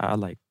 Yeah, I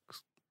like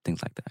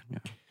things like that.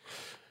 Yeah.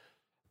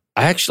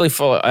 I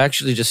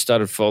actually just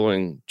started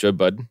following Joe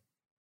Budden.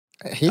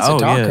 He's Oh, a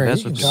yeah, talker.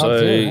 that's He can what's- talk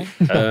too,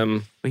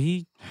 right? But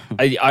he,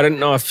 I don't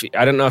know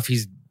if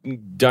he's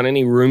done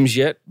any rooms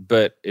yet,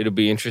 but it'll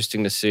be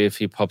interesting to see if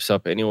he pops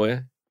up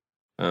anywhere.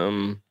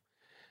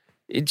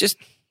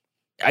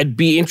 I'd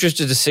be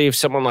interested to see if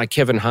someone like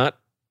Kevin Hart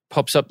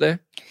pops up there.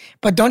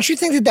 But don't you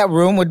think that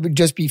room would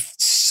just be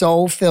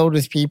so filled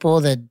with people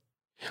that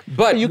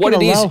But you what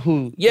can it allow is,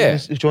 who yeah.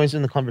 joins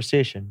in the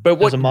conversation But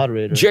what- as a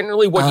moderator.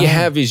 generally what you Ah.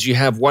 have is you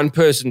have one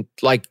person,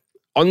 like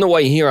on the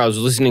way here, I was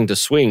listening to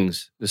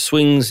Swings. The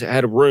Swings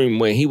had a room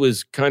where he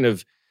was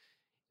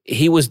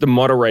the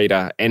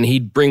moderator and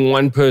he'd bring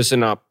one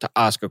person up to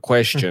ask a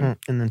question. Mhm,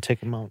 and then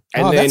take them out.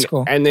 And Oh, then, that's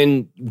cool. And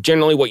then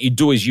generally what you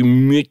do is you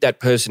mute that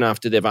person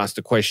after they've asked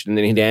the question and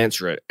then he'd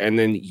answer it. And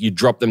then you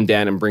drop them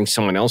down and bring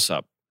someone else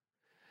up.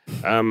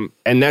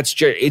 And that's,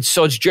 it's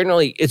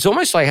generally, it's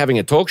almost like having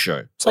a talk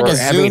show. it's like or a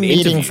having Zoom an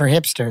meeting interview. for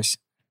hipsters.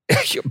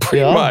 Pretty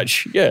Yeah.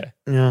 much, yeah.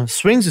 Yeah,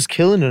 Swings is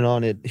killing it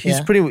on it. He's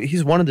Yeah.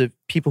 He's one of the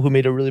people who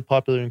made it really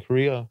popular in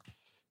Korea.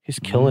 He's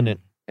killing it.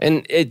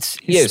 And it's,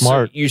 He's so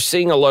smart. you're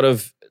seeing a lot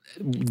of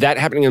that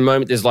happening in the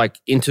moment. There's like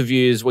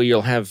interviews where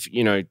you'll have,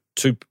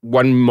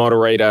 one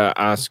moderator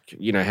ask,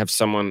 have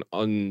someone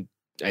on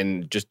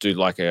and just do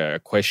like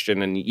a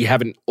question and you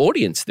have an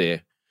audience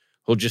there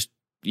who'll just,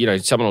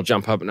 someone will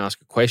jump up and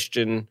ask a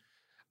question.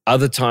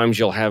 Other times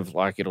you'll have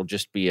like, it'll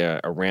just be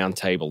a round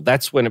table.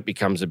 That's when it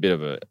becomes a bit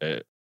of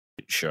a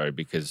show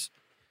because,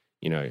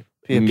 a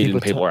million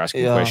people are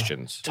asking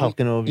questions.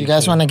 Talking over You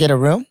guys want to get a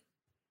room?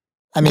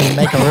 I mean,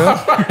 make a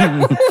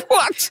room?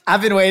 What?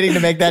 I've been waiting to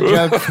make that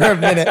joke for a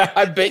minute.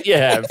 I bet you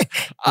have.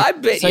 I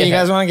bet So you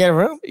guys want to get a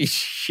room?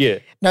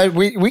 Shit. No,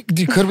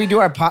 could we do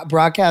our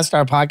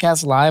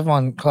podcast live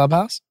on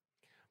Clubhouse?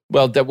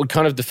 Well, that would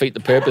kind of defeat the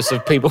purpose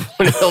of people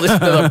wanting to listen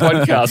to the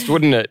podcast,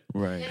 wouldn't it?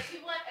 right. If you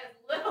want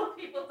as little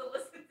people to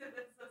listen to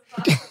this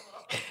as possible.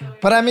 So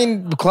But I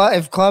mean,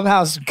 if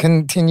Clubhouse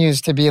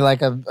continues to be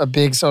like a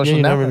big social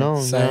you network, never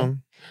know. so- yeah.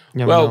 You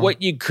never Well, know.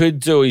 what you could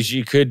do is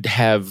you could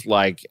have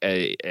like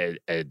a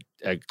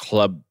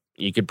club.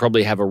 You could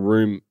probably have a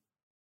room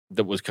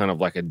that was kind of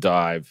like a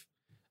dive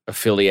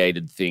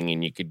affiliated thing,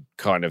 and you could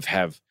kind of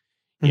have,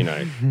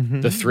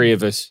 the three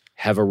of us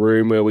have a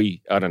room where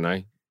we, I don't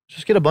know,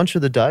 just get a bunch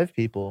of the dive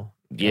people.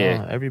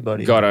 yeah,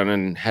 Everybody got on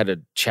and had a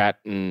chat,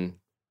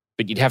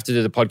 but you'd have to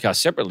do the podcast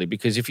separately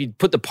because if you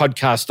put the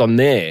podcast on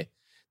there,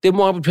 then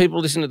why would people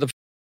listen to the?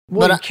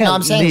 Well, you But can't no,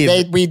 I'm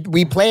saying leave.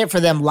 we play it for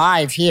them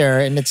live here,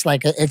 and it's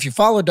like if you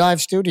follow Dive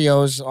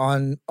Studios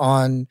on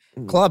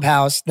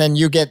Clubhouse, then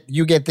you get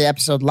the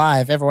episode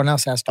live. Everyone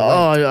else has to.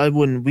 Oh, wait. I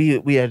wouldn't. We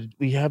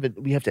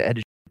have to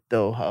edit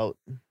though out.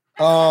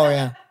 Oh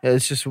yeah. Yeah,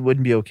 it's just it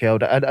wouldn't be okay.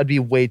 I'd be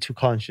way too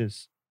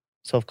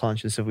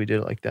self-conscious if we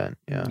did it like that.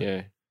 Yeah.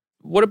 Yeah.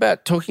 What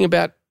about talking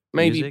about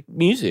maybe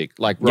music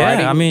like Yeah,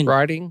 writing? I mean-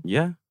 writing.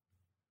 Yeah.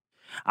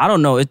 I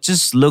don't know. It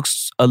just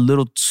looks a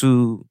little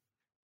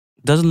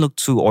doesn't look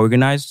too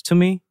organized to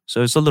me.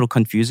 So it's a little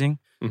confusing.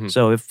 Mhm.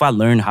 So if I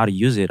learn how to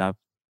use it,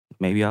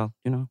 maybe I'll,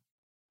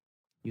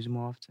 use it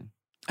more often.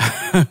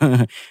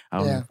 I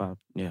don't know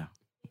if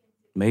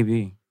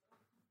maybe.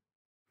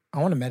 I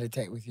want to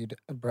meditate with you,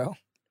 bro.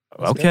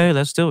 Okay,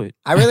 let's do it.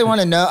 I really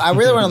want to know. I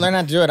really want to learn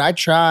how to do it. I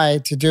try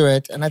to do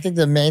it, and I think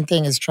the main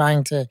thing is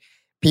trying to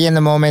be in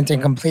the moment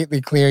and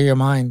completely clear your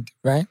mind.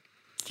 Right?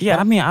 Yeah,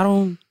 I mean, I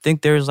don't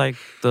think there's like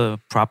the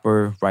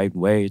proper right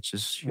way. It's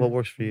just What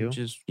works for you?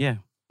 Just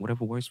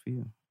whatever works for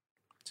you.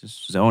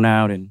 Just zone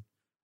out and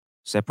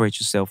separate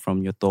yourself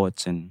from your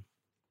thoughts and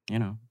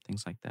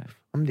things like that.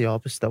 I'm the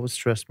opposite. That would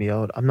stress me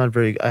out. I'm not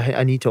very.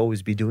 I need to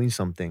always be doing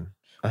something.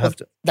 I have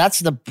to. That's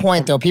the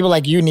point, though. People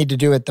like you need to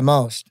do it the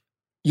most.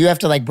 You have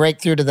to like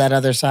break through to that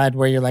other side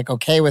where you're like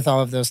okay with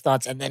all of those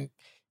thoughts, and then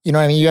you know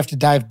what I mean. You have to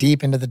dive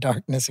deep into the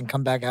darkness and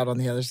come back out on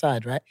the other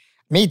side, right?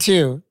 Me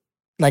too.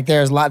 Like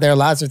there are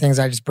lots of things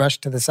I just brush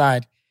to the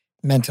side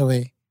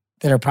mentally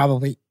that are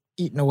probably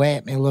eating away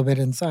at me a little bit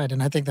inside,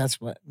 and I think that's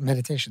what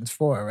meditation's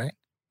for, right?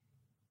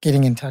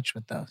 Getting in touch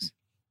with those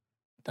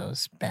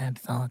bad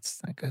thoughts,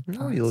 not good What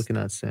thoughts. are you looking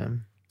at,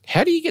 Sam?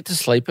 How do you get to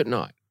sleep at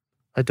night?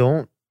 I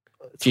don't.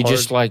 It's Do you hard.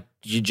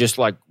 just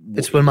like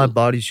It's when my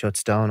body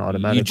shuts down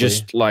automatically. You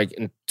just like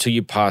until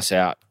you pass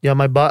out. Yeah,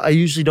 I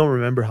usually don't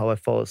remember how I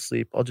fall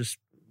asleep. I'll just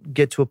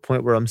get to a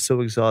point where I'm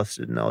so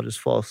exhausted and I'll just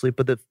fall asleep.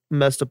 But the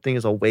messed up thing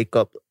is I'll wake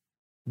up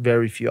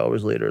very few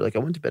hours later. Like I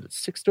went to bed at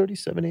 6:30,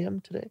 7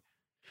 a.m. today.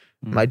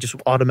 And I just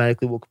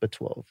automatically woke up at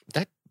 12.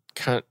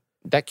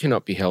 That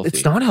cannot be healthy.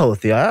 It's not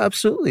healthy.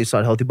 Absolutely, it's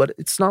not healthy. But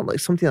it's not like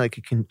something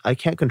I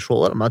can't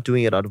control it. I'm not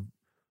doing it out of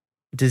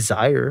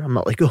desire. I'm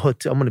not like, oh,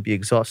 I'm going to be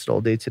exhausted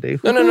all day today.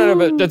 No.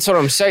 But that's what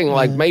I'm saying.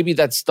 Like maybe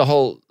that's the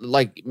whole.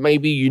 Like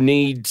maybe you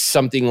need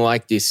something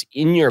like this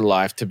in your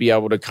life to be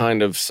able to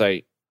kind of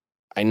say,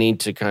 I need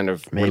to kind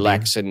of Maybe.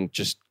 relax and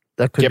just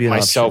That could get be an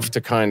myself option.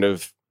 to kind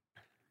of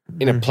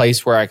in a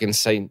place where I can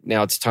say,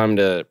 now it's time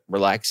to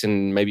relax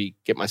and maybe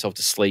get myself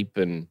to sleep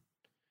and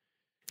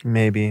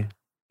Maybe.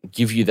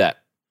 give you that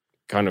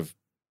kind of,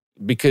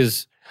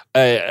 because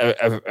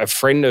a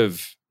friend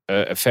of,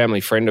 a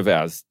family friend of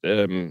ours,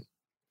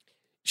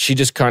 she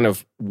just kind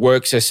of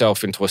works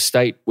herself into a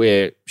state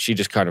where she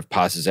just kind of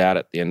passes out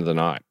at the end of the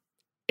night.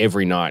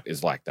 Every night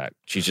is like that.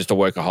 She's just a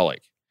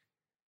workaholic.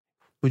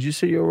 Would you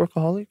say you're a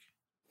workaholic?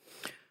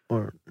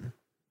 Or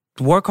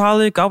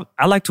Workaholic.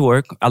 I like to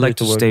work. I like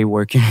to work. stay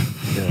working.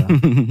 Yeah.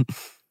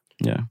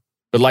 Yeah.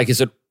 But like,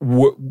 is it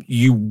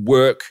you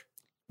work,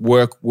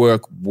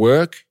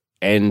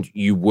 and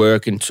you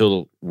work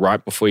until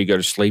right before you go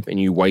to sleep, and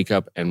you wake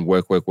up and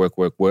work, or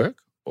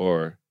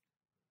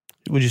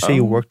would you say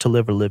you work to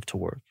live or live to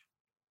work?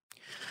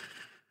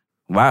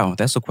 Wow,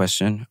 that's a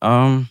question.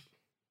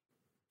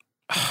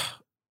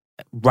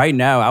 Right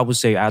now, I would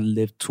say I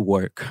live to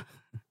work.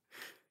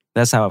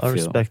 That's how I I feel.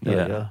 respect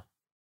that. Yeah.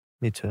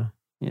 Me too.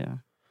 Yeah.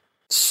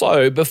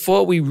 So,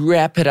 before we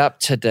wrap it up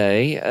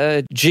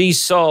today, G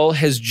Soul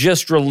has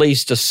just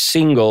released a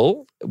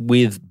single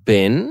with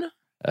Ben,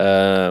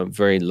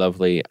 very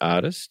lovely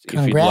artist.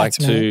 Congrats,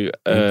 if you'd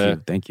like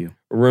to Thank you.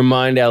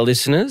 remind our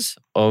listeners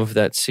of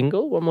that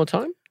single one more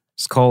time.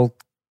 It's called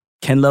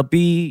Can Love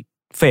Be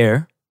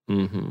Fair?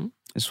 Mm-hmm.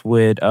 It's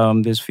with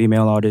this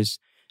female artist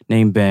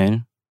named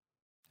Ben.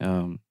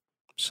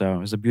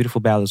 So it's a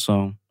beautiful ballad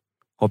song.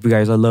 Hope you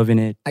guys are loving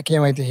it. I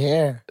can't wait to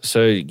hear.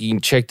 So you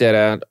can check that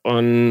out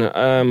on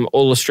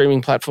all the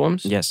streaming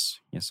platforms.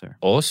 Yes, sir.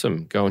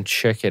 Awesome. Go and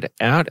check it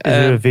out. Is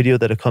there a video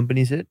that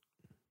accompanies it?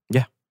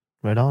 Yeah.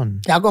 Right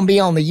on. Y'all gonna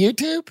be on the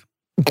YouTube?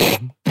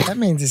 That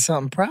means it's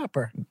something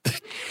proper.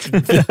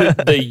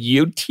 the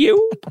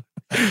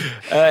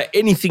YouTube.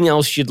 Anything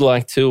else you'd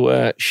like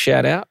to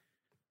shout out?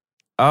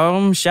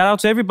 Shout out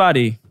to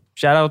everybody.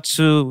 Shout out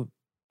to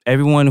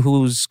everyone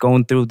who's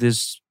going through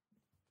this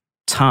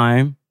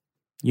time.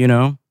 You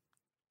know,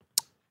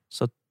 it's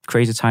a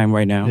crazy time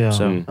right now. Yeah,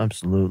 So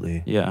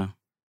absolutely. yeah,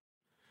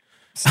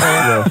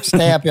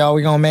 Stay up, y'all.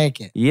 We gonna make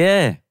it.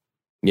 yeah.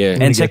 Yeah.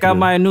 And check out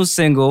my new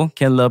single,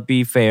 Can Love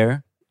Be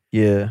Fair?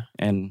 Yeah.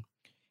 And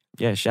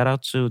yeah, shout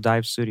out to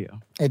Dive Studio.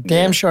 It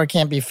damn sure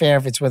can't be fair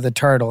if it's with a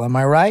turtle. Am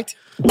I right?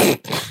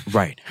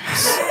 Right.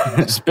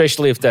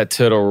 Especially if that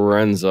turtle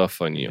runs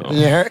off on you.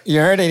 You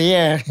heard it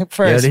here You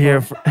first.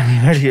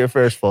 heard it here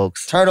first,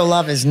 folks. Turtle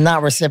love is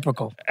not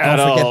reciprocal. At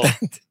Don't all.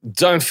 forget that.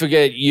 Don't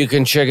forget, you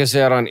can check us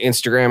out on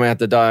Instagram at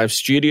The Dive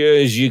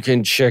Studios. You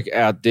can check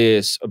out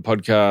this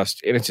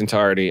podcast in its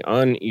entirety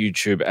on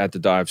YouTube at The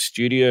Dive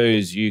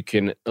Studios. You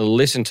can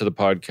listen to the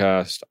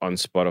podcast on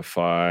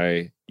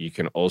Spotify. You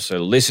can also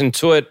listen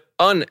to it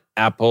on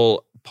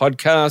Apple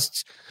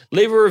Podcasts.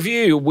 Leave a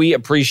review. We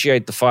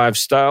appreciate the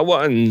 5-star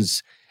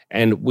ones.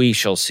 And we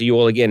shall see you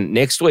all again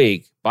next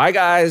week. Bye,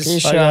 guys.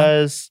 Peace, Bye, y'all.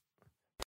 guys.